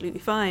absolutely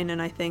fine.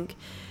 And I think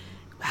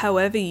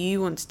however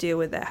you want to deal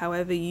with it,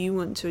 however you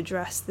want to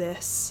address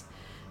this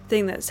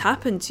thing that's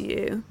happened to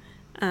you,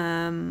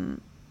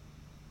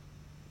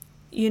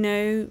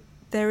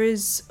 there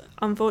is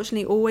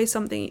unfortunately always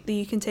something that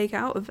you can take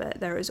out of it.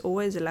 There is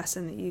always a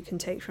lesson that you can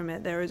take from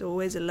it. There is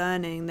always a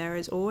learning. There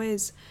is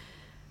always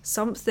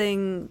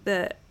something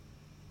that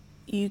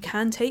you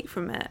can take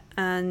from it.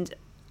 And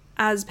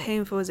as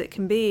painful as it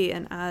can be,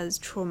 and as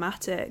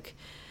traumatic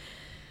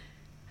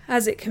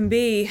as it can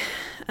be,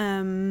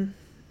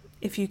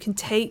 if you can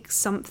take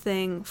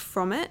something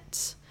from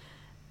it,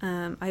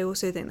 I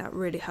also think that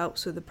really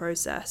helps with the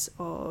process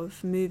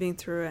of moving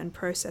through it and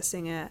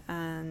processing it,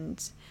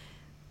 and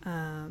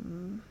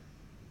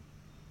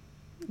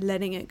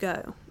letting it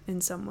go in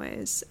some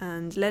ways.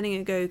 And letting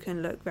it go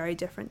can look very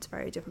different to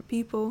very different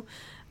people,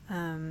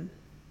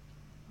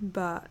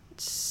 but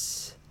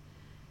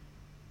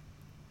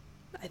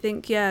I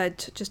think,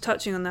 just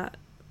touching on that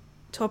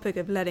topic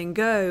of letting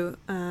go,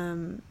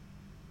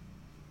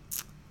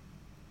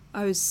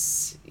 I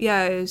was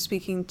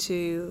speaking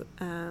to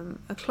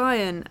a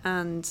client,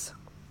 and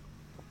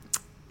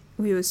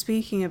we were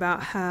speaking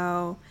about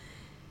how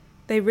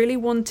they really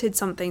wanted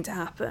something to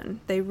happen.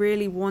 They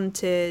really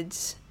wanted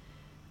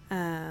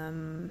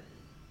a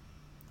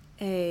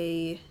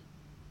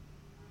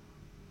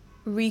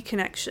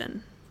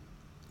reconnection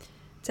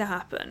to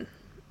happen.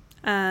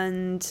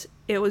 And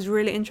it was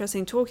really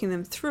interesting talking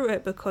them through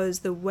it, because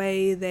the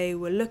way they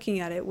were looking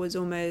at it was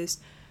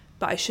almost,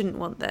 but I shouldn't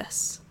want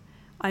this.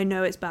 I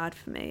know it's bad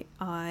for me.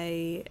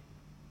 I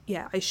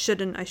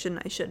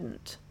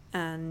shouldn't.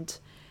 And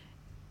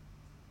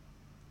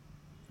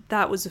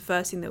that was the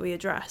first thing that we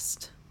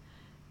addressed.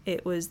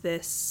 It was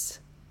this,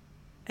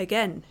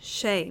 again,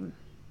 shame.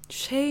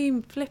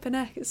 Shame, flippin'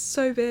 heck, it's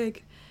so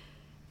big.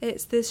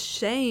 It's this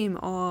shame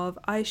of,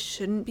 I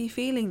shouldn't be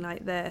feeling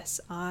like this.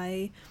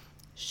 I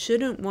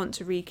shouldn't want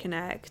to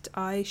reconnect.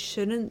 I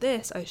shouldn't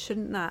this, I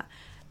shouldn't that.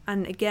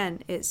 And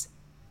again, it's,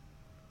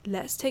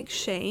 let's take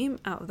shame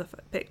out of the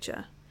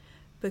picture,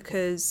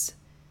 because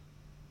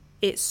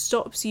it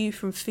stops you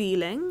from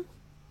feeling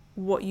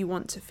what you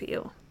want to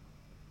feel,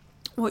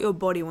 what your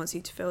body wants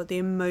you to feel, the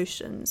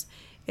emotions.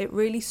 It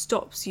really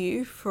stops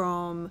you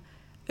from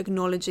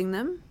acknowledging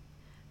them,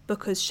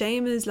 because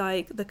shame is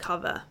like the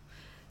cover.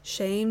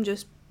 Shame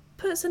just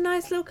puts a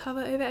nice little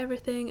cover over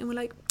everything, and we're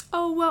like,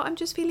 oh, well, I'm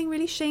just feeling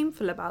really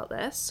shameful about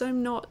this, so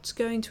I'm not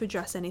going to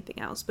address anything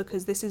else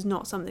because this is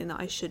not something that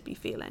I should be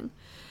feeling.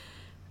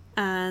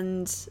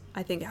 And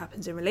I think it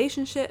happens in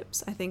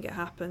relationships. I think it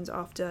happens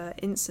after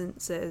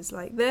instances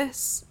like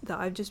this that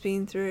I've just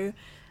been through.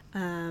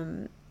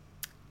 It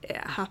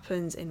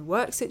happens in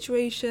work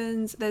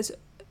situations.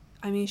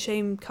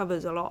 Shame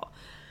covers a lot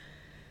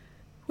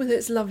with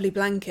its lovely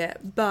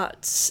blanket,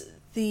 but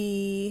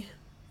the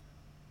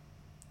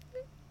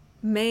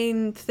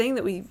main thing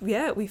that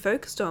we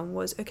focused on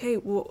was, okay,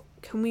 well,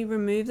 can we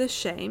remove the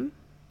shame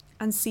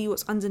and see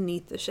what's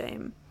underneath the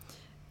shame?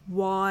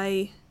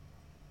 Why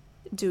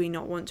do we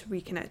not want to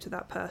reconnect with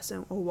that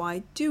person, or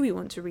why do we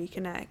want to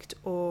reconnect?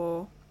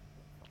 Or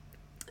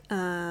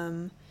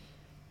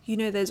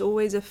there's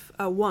always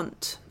a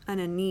want and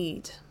a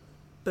need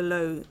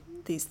below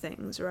these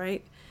things,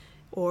 right?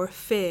 Or a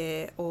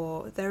fear,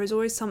 or there is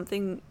always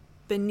something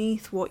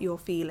beneath what you're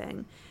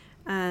feeling,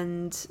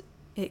 and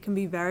it can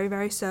be very,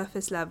 very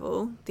surface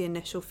level, the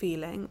initial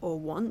feeling or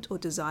want or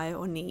desire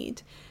or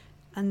need,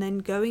 and then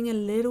going a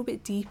little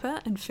bit deeper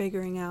and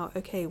figuring out,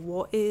 okay,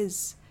 what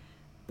is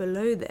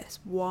below this?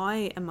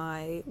 Why am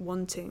I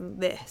wanting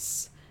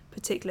this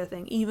particular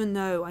thing, even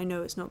though I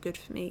know it's not good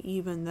for me,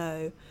 even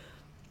though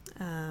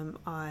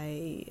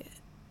I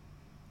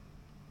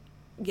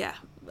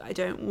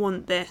don't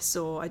want this,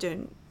 or I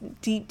don't,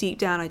 deep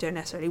down I don't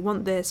necessarily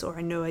want this, or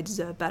I know I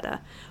deserve better.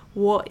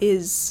 What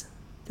is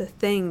the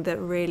thing that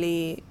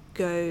really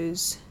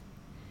goes,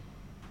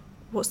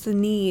 what's the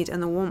need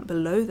and the want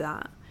below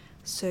that?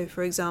 So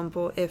for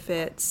example, if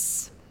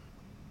it's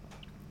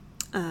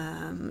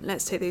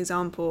let's take the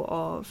example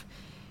of,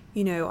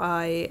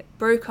 I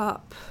broke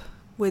up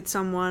with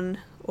someone,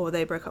 or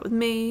they broke up with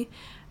me,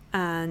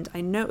 and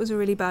I know it was a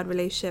really bad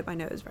relationship, I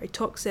know it was very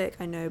toxic,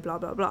 I know blah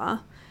blah blah,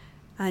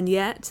 and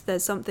yet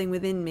there's something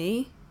within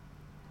me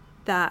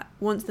that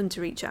wants them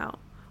to reach out,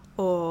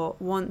 or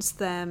wants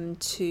them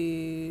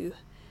to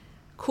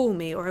call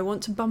me, or I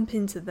want to bump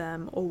into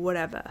them, or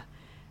whatever.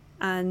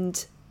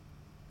 And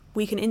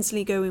we can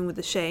instantly go in with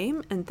the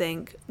shame and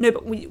think, no,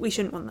 but we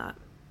shouldn't want that.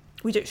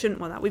 Shouldn't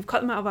want that. We've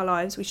cut them out of our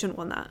lives. We shouldn't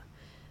want that.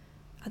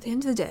 At the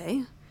end of the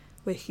day,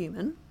 we're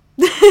human.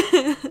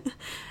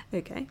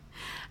 Okay.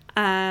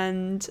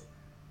 And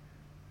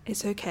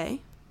it's okay.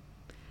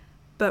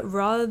 But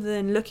rather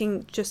than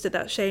looking just at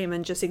that shame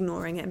and just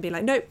ignoring it and be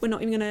like, nope, we're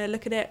not even going to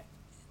look at it,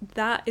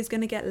 that is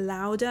going to get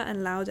louder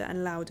and louder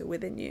and louder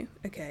within you.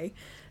 Okay.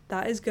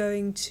 That is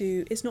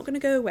it's not going to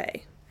go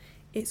away.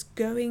 It's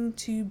going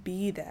to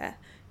be there.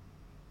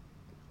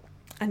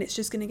 And it's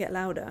just going to get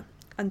louder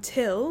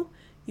until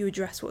you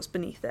address what's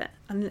beneath it,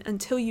 and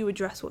until you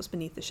address what's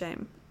beneath the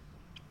shame.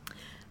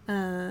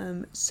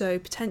 So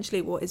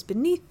potentially what is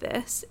beneath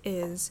this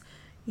is,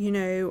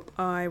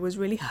 I was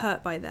really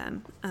hurt by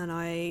them, and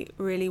I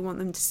really want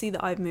them to see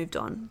that I've moved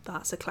on.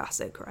 That's a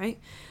classic, right?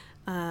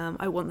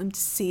 I want them to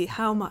see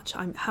how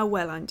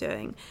well I'm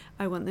doing.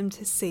 I want them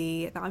to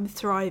see that I'm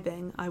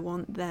thriving. I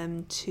want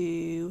them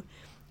to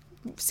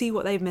see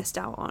what they've missed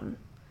out on.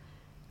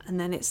 And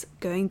then it's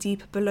going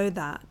deeper below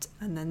that,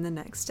 and then the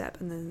next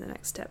step, and then the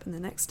next step, and the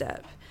next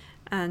step.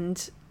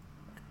 And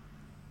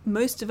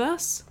most of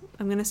us,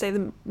 I'm going to say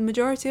the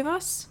majority of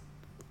us,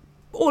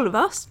 all of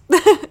us,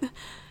 at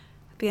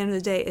the end of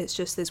the day, it's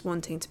just this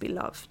wanting to be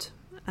loved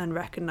and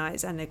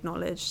recognised and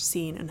acknowledged,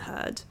 seen and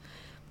heard.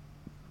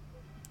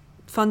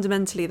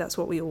 Fundamentally, that's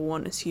what we all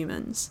want as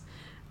humans.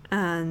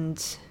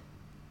 And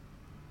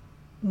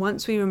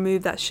once we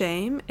remove that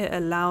shame, it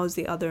allows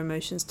the other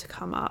emotions to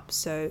come up.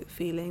 So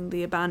feeling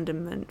the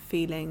abandonment,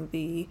 feeling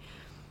the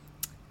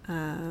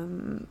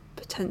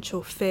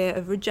potential fear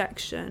of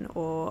rejection,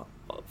 or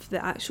of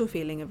the actual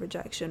feeling of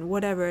rejection,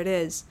 whatever it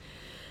is.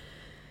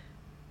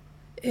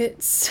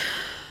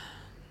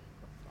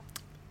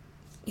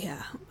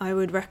 I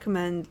would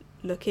recommend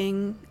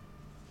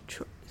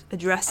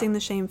addressing the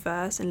shame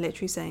first and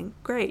literally saying,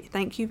 great,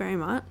 thank you very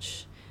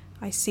much.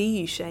 I see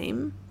you,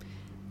 shame.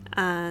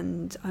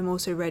 And I'm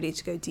also ready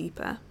to go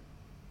deeper.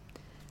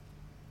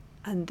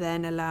 And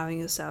then allowing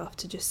yourself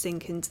to just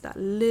sink into that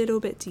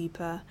little bit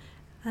deeper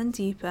and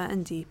deeper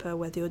and deeper,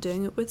 whether you're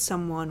doing it with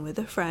someone, with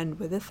a friend,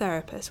 with a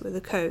therapist, with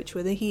a coach,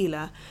 with a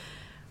healer,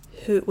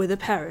 with a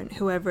parent,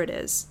 whoever it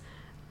is,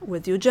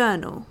 with your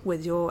journal,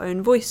 with your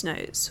own voice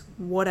notes,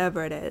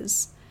 whatever it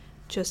is,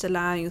 just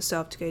allowing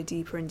yourself to go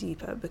deeper and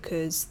deeper,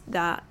 because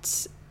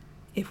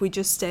if we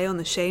just stay on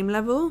the shame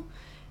level,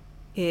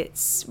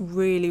 it's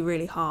really,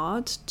 really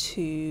hard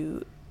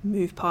to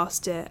move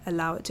past it,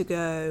 allow it to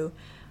go,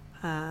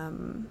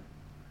 and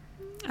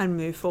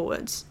move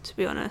forwards, to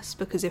be honest.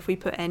 Because if we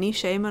put any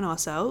shame on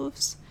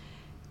ourselves,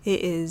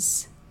 it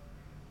is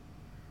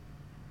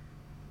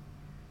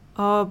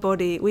our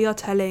body. We are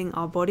telling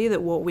our body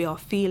that what we are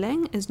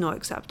feeling is not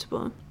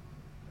acceptable.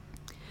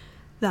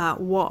 that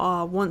what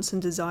our wants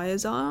and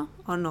desires are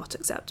not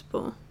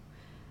acceptable.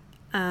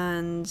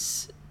 And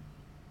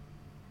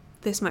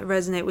this might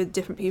resonate with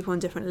different people on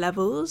different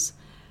levels,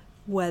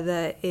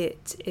 whether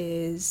it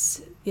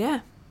is,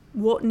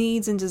 what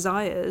needs and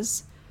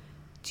desires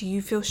do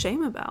you feel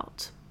shame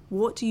about?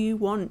 What do you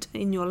want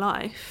in your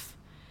life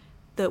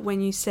that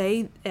when you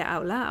say it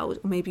out loud,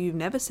 or maybe you've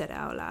never said it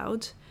out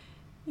loud,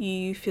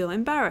 you feel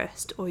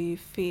embarrassed or you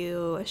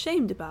feel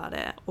ashamed about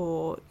it,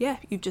 or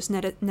you've just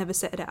never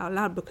said it out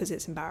loud because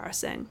it's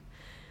embarrassing,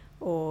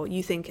 or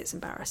you think it's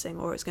embarrassing,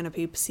 or it's going to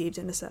be perceived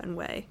in a certain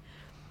way.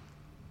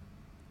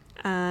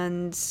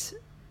 And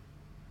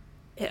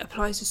it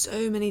applies to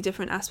so many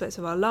different aspects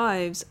of our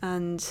lives,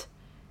 and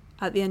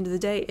at the end of the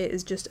day it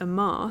is just a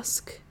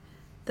mask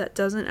that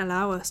doesn't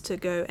allow us to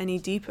go any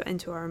deeper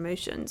into our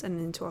emotions and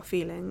into our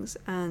feelings.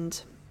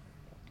 And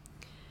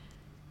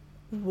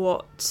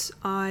what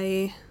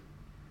I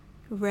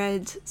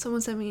read,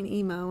 someone sent me an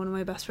email, one of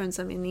my best friends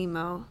sent me an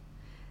email,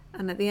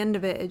 and at the end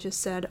of it just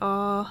said,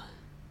 the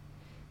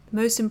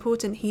most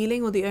important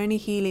healing, or the only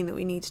healing that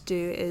we need to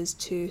do, is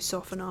to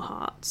soften our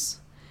hearts.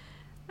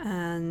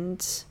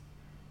 And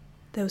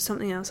there was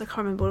something else, I can't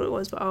remember what it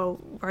was, but I'll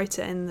write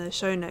it in the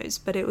show notes.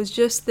 But it was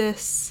just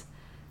this,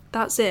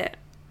 that's it.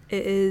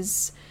 It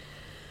is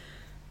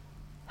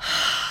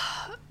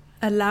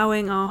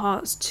allowing our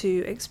hearts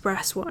to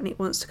express what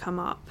wants to come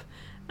up.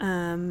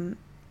 And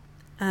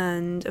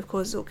of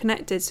course it's all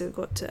connected, so we've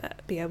got to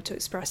be able to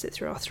express it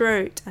through our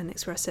throat and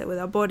express it with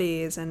our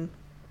bodies, and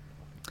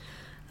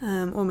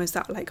almost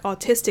that like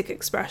artistic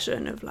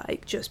expression of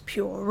like just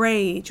pure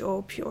rage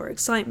or pure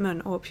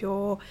excitement or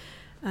pure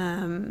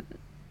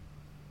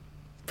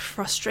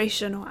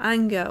frustration or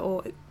anger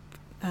or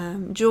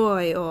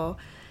joy or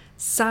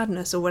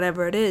sadness or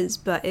whatever it is.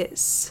 But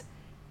it's,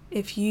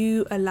 if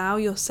you allow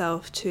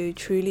yourself to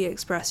truly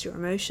express your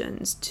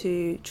emotions,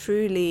 to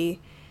truly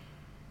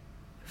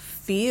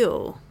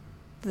feel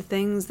the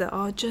things that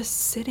are just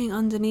sitting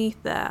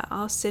underneath there,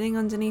 are sitting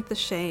underneath the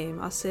shame,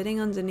 are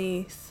sitting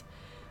underneath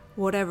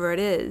whatever it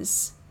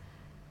is,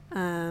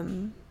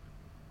 it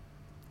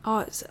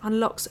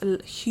unlocks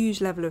a huge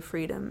level of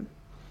freedom.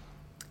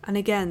 And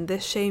again,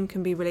 this shame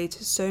can be related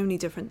to so many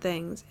different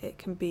things. It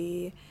can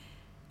be,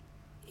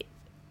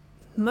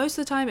 most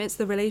of the time, it's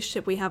the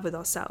relationship we have with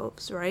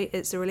ourselves, right?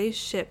 It's the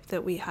relationship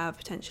that we have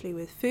potentially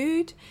with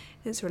food.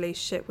 It's a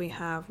relationship we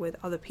have with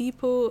other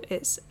people.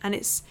 It's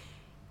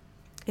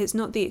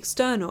not the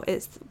external.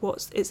 It's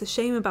the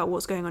shame about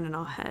what's going on in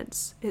our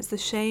heads. It's the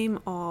shame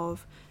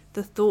of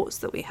the thoughts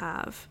that we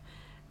have,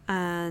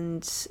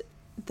 and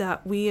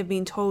that we have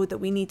been told that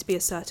we need to be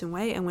a certain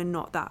way, and we're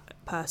not that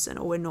person,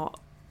 or we're not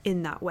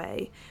in that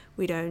way.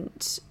 We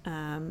don't,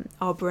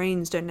 our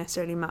brains don't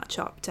necessarily match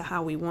up to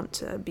how we want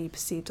to be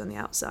perceived on the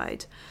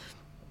outside.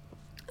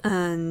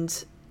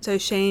 And so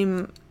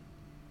shame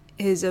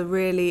is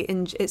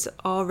it's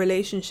our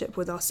relationship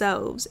with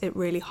ourselves. It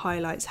really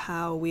highlights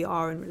how we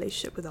are in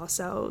relationship with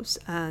ourselves.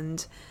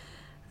 And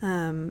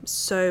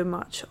so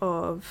much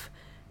of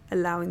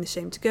allowing the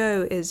shame to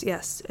go is,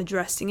 yes,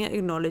 addressing it,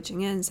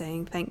 acknowledging it, and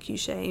saying, thank you,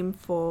 shame,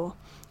 for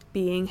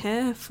being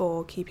here,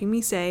 for keeping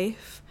me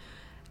safe.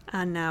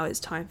 And now it's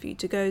time for you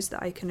to go so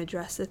that I can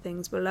address the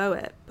things below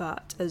it.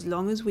 But as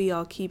long as we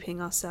are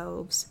keeping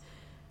ourselves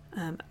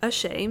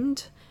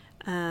ashamed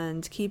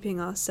and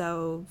keeping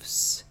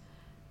ourselves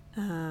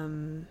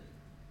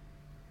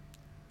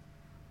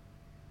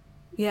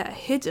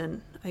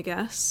hidden, I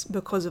guess,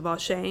 because of our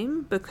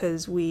shame,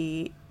 because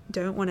we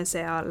don't want to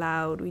say it out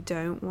loud, we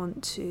don't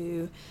want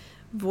to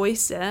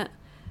voice it,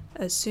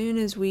 as soon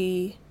as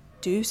we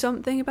do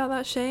something about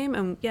that shame,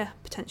 and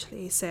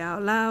potentially say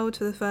out loud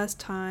for the first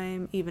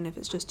time, even if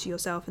it's just to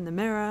yourself in the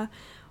mirror,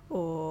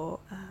 or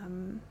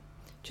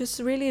just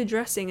really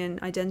addressing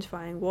and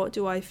identifying, what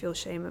do I feel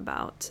shame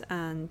about?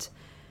 And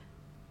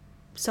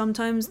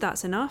sometimes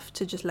that's enough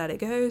to just let it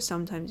go.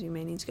 Sometimes you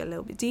may need to go a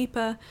little bit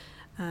deeper.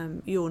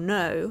 You'll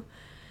know.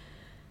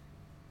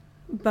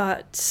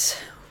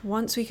 But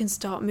once we can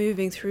start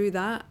moving through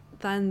that,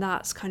 then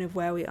that's kind of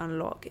where we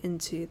unlock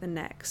into the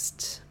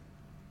next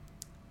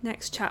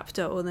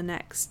chapter, or the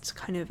next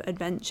kind of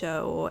adventure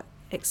or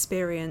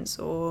experience,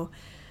 or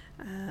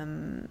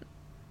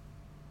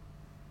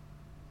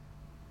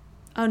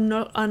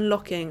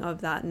unlocking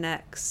of that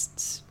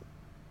next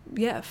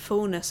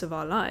fullness of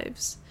our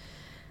lives.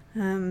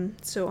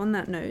 So on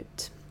that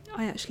note,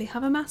 I actually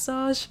have a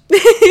massage.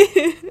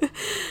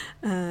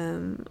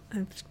 I'm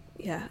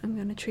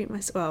going to treat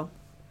myself. Well,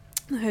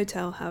 the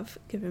hotel have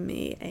given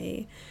me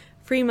a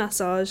free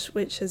massage,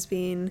 which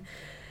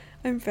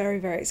I'm very,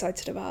 very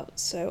excited about.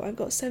 So I've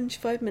got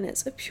 75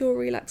 minutes of pure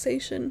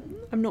relaxation.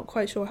 I'm not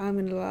quite sure how I'm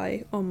going to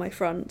lie on my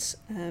front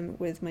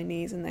with my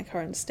knees in their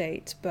current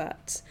state,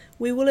 but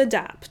we will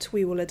adapt.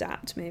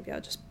 Maybe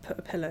I'll just put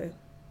a pillow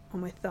on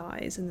my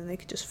thighs and then they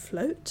could just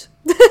float.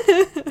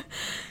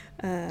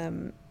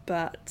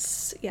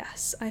 But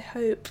yes, I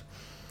hope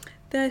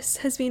this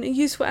has been a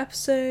useful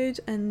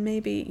episode, and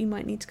maybe you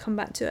might need to come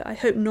back to it. I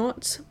hope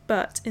not,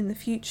 but in the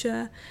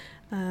future,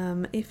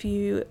 if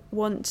you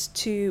want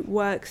to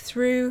work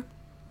through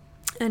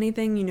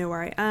anything, you know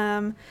where I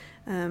am.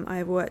 I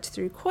have worked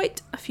through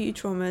quite a few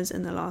traumas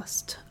in the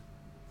last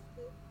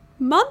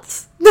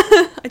month.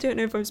 I don't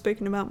know if I've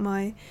spoken about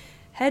my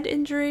head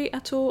injury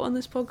at all on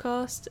this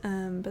podcast,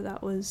 but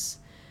that was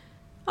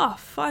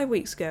 5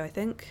 weeks ago, I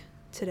think.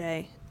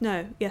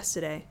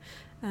 Yesterday,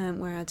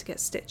 where I had to get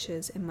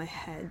stitches in my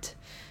head.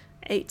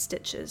 8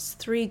 stitches,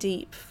 3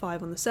 deep,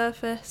 5 on the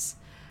surface.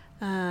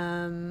 I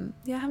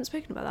haven't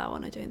spoken about that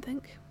one, I don't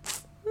think.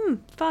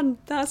 Fun,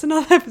 that's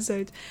another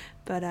episode.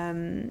 But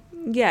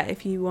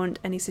if you want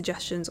any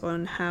suggestions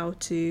on how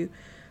to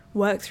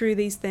work through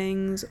these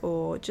things,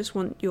 or just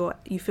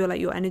you feel like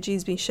your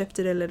energy's been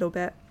shifted a little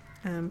bit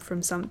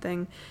from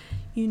something,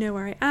 you know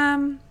where I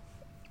am.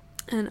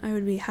 And I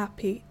would be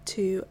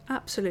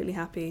absolutely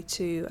happy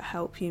to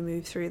help you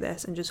move through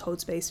this and just hold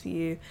space for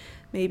you.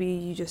 Maybe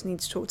you just need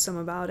to talk to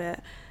someone about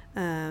it,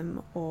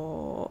 and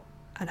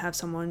have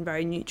someone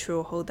very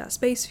neutral hold that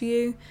space for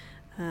you.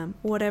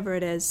 Whatever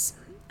it is,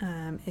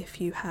 if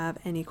you have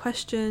any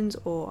questions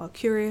or are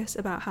curious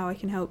about how I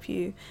can help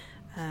you,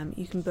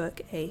 you can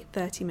book a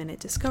 30-minute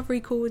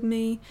discovery call with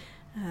me.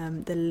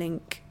 The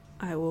link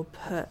I will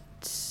put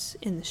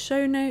in the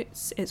show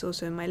notes. It's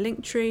also in my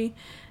Linktree.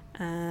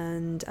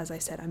 And as I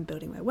said, I'm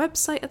building my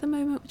website at the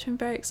moment, which I'm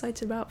very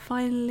excited about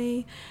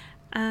finally.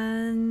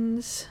 And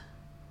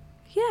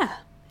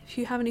if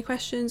you have any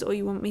questions or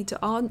you want me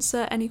to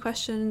answer any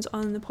questions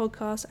on the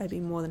podcast, I'd be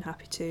more than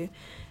happy to.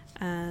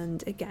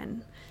 And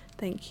again,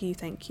 thank you.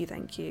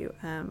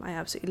 I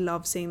absolutely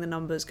love seeing the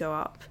numbers go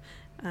up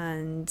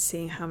and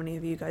seeing how many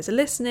of you guys are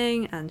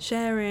listening and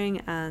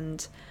sharing,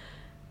 and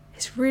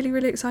it's really,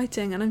 really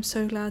exciting, and I'm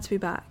so glad to be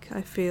back.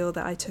 I feel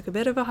that I took a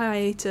bit of a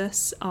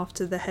hiatus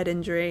after the head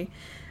injury,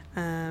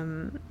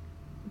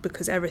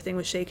 because everything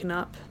was shaken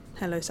up.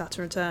 Hello,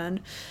 Saturn return.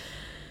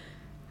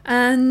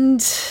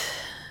 And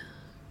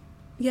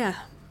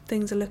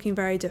things are looking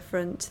very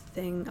different.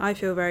 I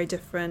feel very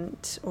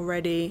different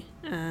already,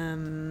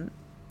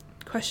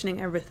 questioning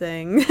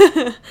everything,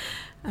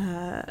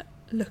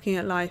 looking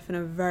at life in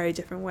a very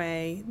different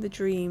way, the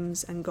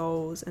dreams and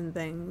goals and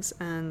things,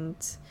 and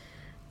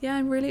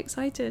I'm really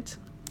excited.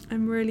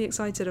 I'm really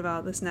excited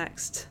about this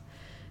next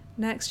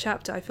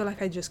chapter. I feel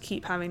like I just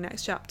keep having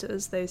next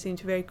chapters. They seem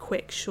to be very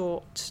quick,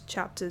 short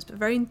chapters, but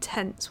very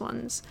intense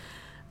ones.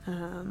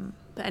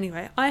 But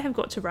anyway, I have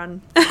got to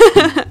run.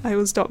 I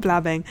will stop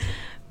blabbing.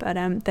 But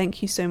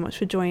thank you so much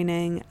for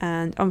joining.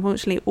 And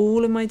unfortunately,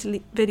 all of my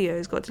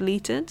videos got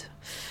deleted.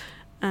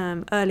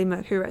 Early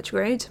Mercury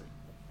retrograde.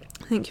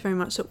 Thank you very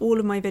much. So all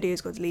of my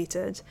videos got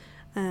deleted.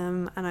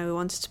 And I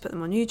wanted to put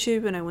them on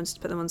YouTube, and I wanted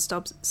to put them on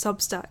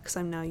Substack, because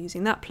I'm now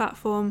using that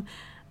platform,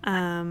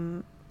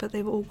 but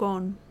they've all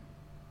gone.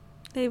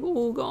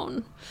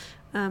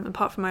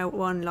 Apart from my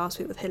one last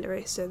week with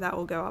Hillary, so that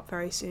will go up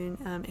very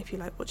soon if you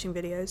like watching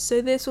videos.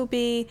 So this will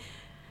be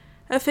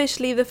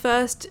officially the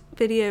first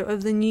video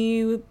of the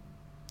new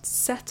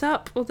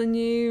setup, or the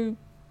new,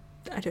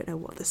 I don't know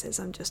what this is,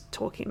 I'm just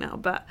talking now,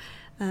 but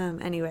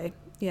anyway,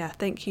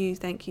 thank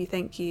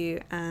you,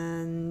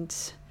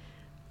 and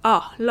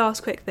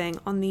last quick thing,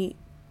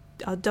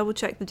 I'll double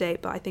check the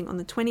date, but I think on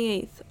the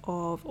 28th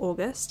of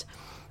August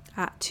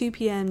at 2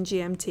 p.m.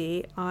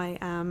 GMT, I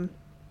am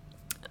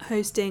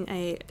hosting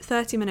a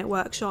 30-minute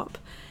workshop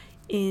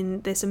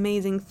in this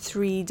amazing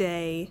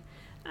 3-day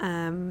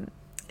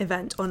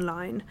event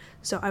online.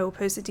 So I will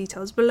post the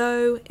details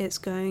below. It's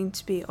going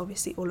to be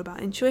obviously all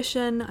about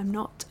intuition. I'm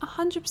not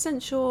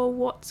 100% sure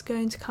what's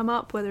going to come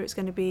up, whether it's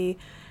going to be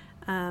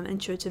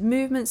intuitive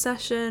movement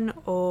session,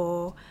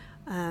 or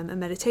a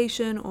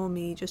meditation, or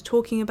me just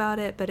talking about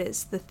it, but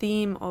it's the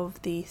theme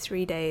of the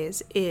 3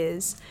 days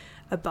is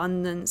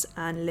abundance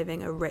and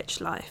living a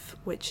rich life,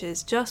 which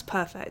is just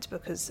perfect,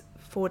 because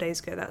 4 days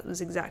ago that was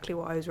exactly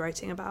what I was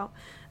writing about,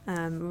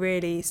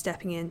 really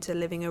stepping into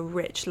living a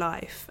rich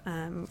life,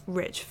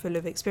 rich, full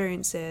of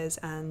experiences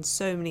and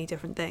so many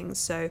different things.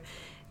 So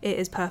it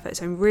is perfect.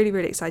 So I'm really,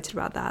 really excited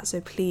about that. So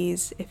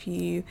please, if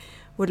you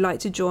would like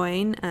to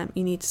join,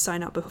 you need to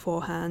sign up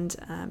beforehand.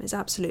 It's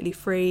absolutely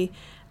free,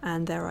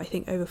 and there are, I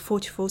think, over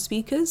 44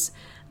 speakers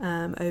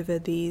over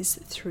these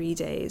 3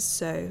 days,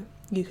 so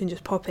you can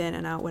just pop in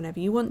and out whenever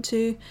you want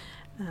to,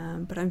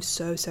 but I'm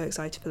so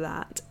excited for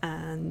that,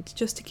 and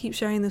just to keep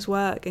sharing this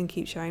work and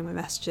keep sharing my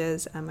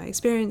messages and my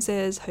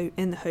experiences,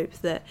 in the hope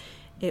that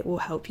it will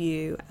help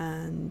you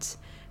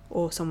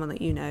or someone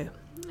that you know.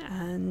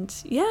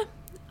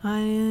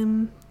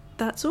 And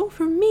that's all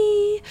from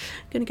me. I'm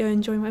gonna go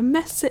enjoy my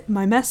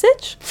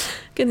message.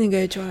 Gonna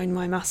go join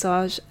my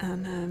massage,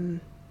 and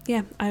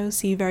I will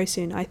see you very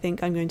soon. I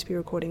think I'm going to be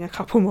recording a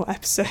couple more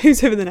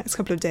episodes over the next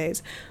couple of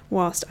days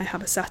whilst I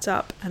have a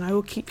setup, and I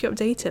will keep you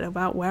updated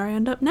about where I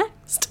end up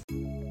next.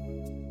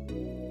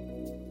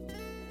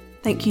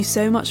 Thank you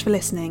so much for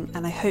listening,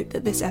 and I hope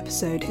that this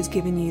episode has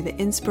given you the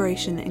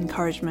inspiration,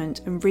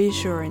 encouragement and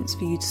reassurance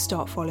for you to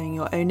start following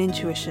your own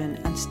intuition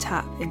and to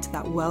tap into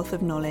that wealth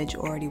of knowledge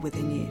already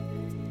within you.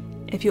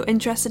 If you're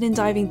interested in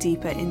diving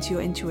deeper into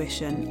your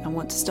intuition and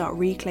want to start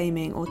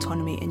reclaiming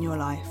autonomy in your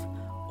life,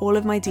 All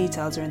of my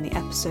details are in the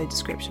episode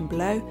description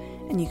below,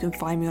 and you can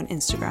find me on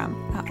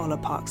Instagram at Ola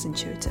Parks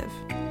Intuitive.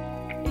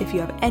 If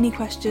you have any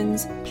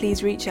questions,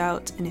 please reach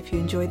out, and if you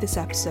enjoyed this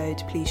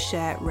episode, please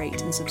share,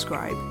 rate and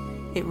subscribe.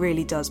 It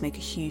really does make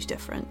a huge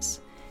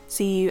difference.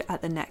 See you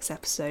at the next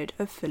episode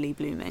of Fully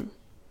Blooming.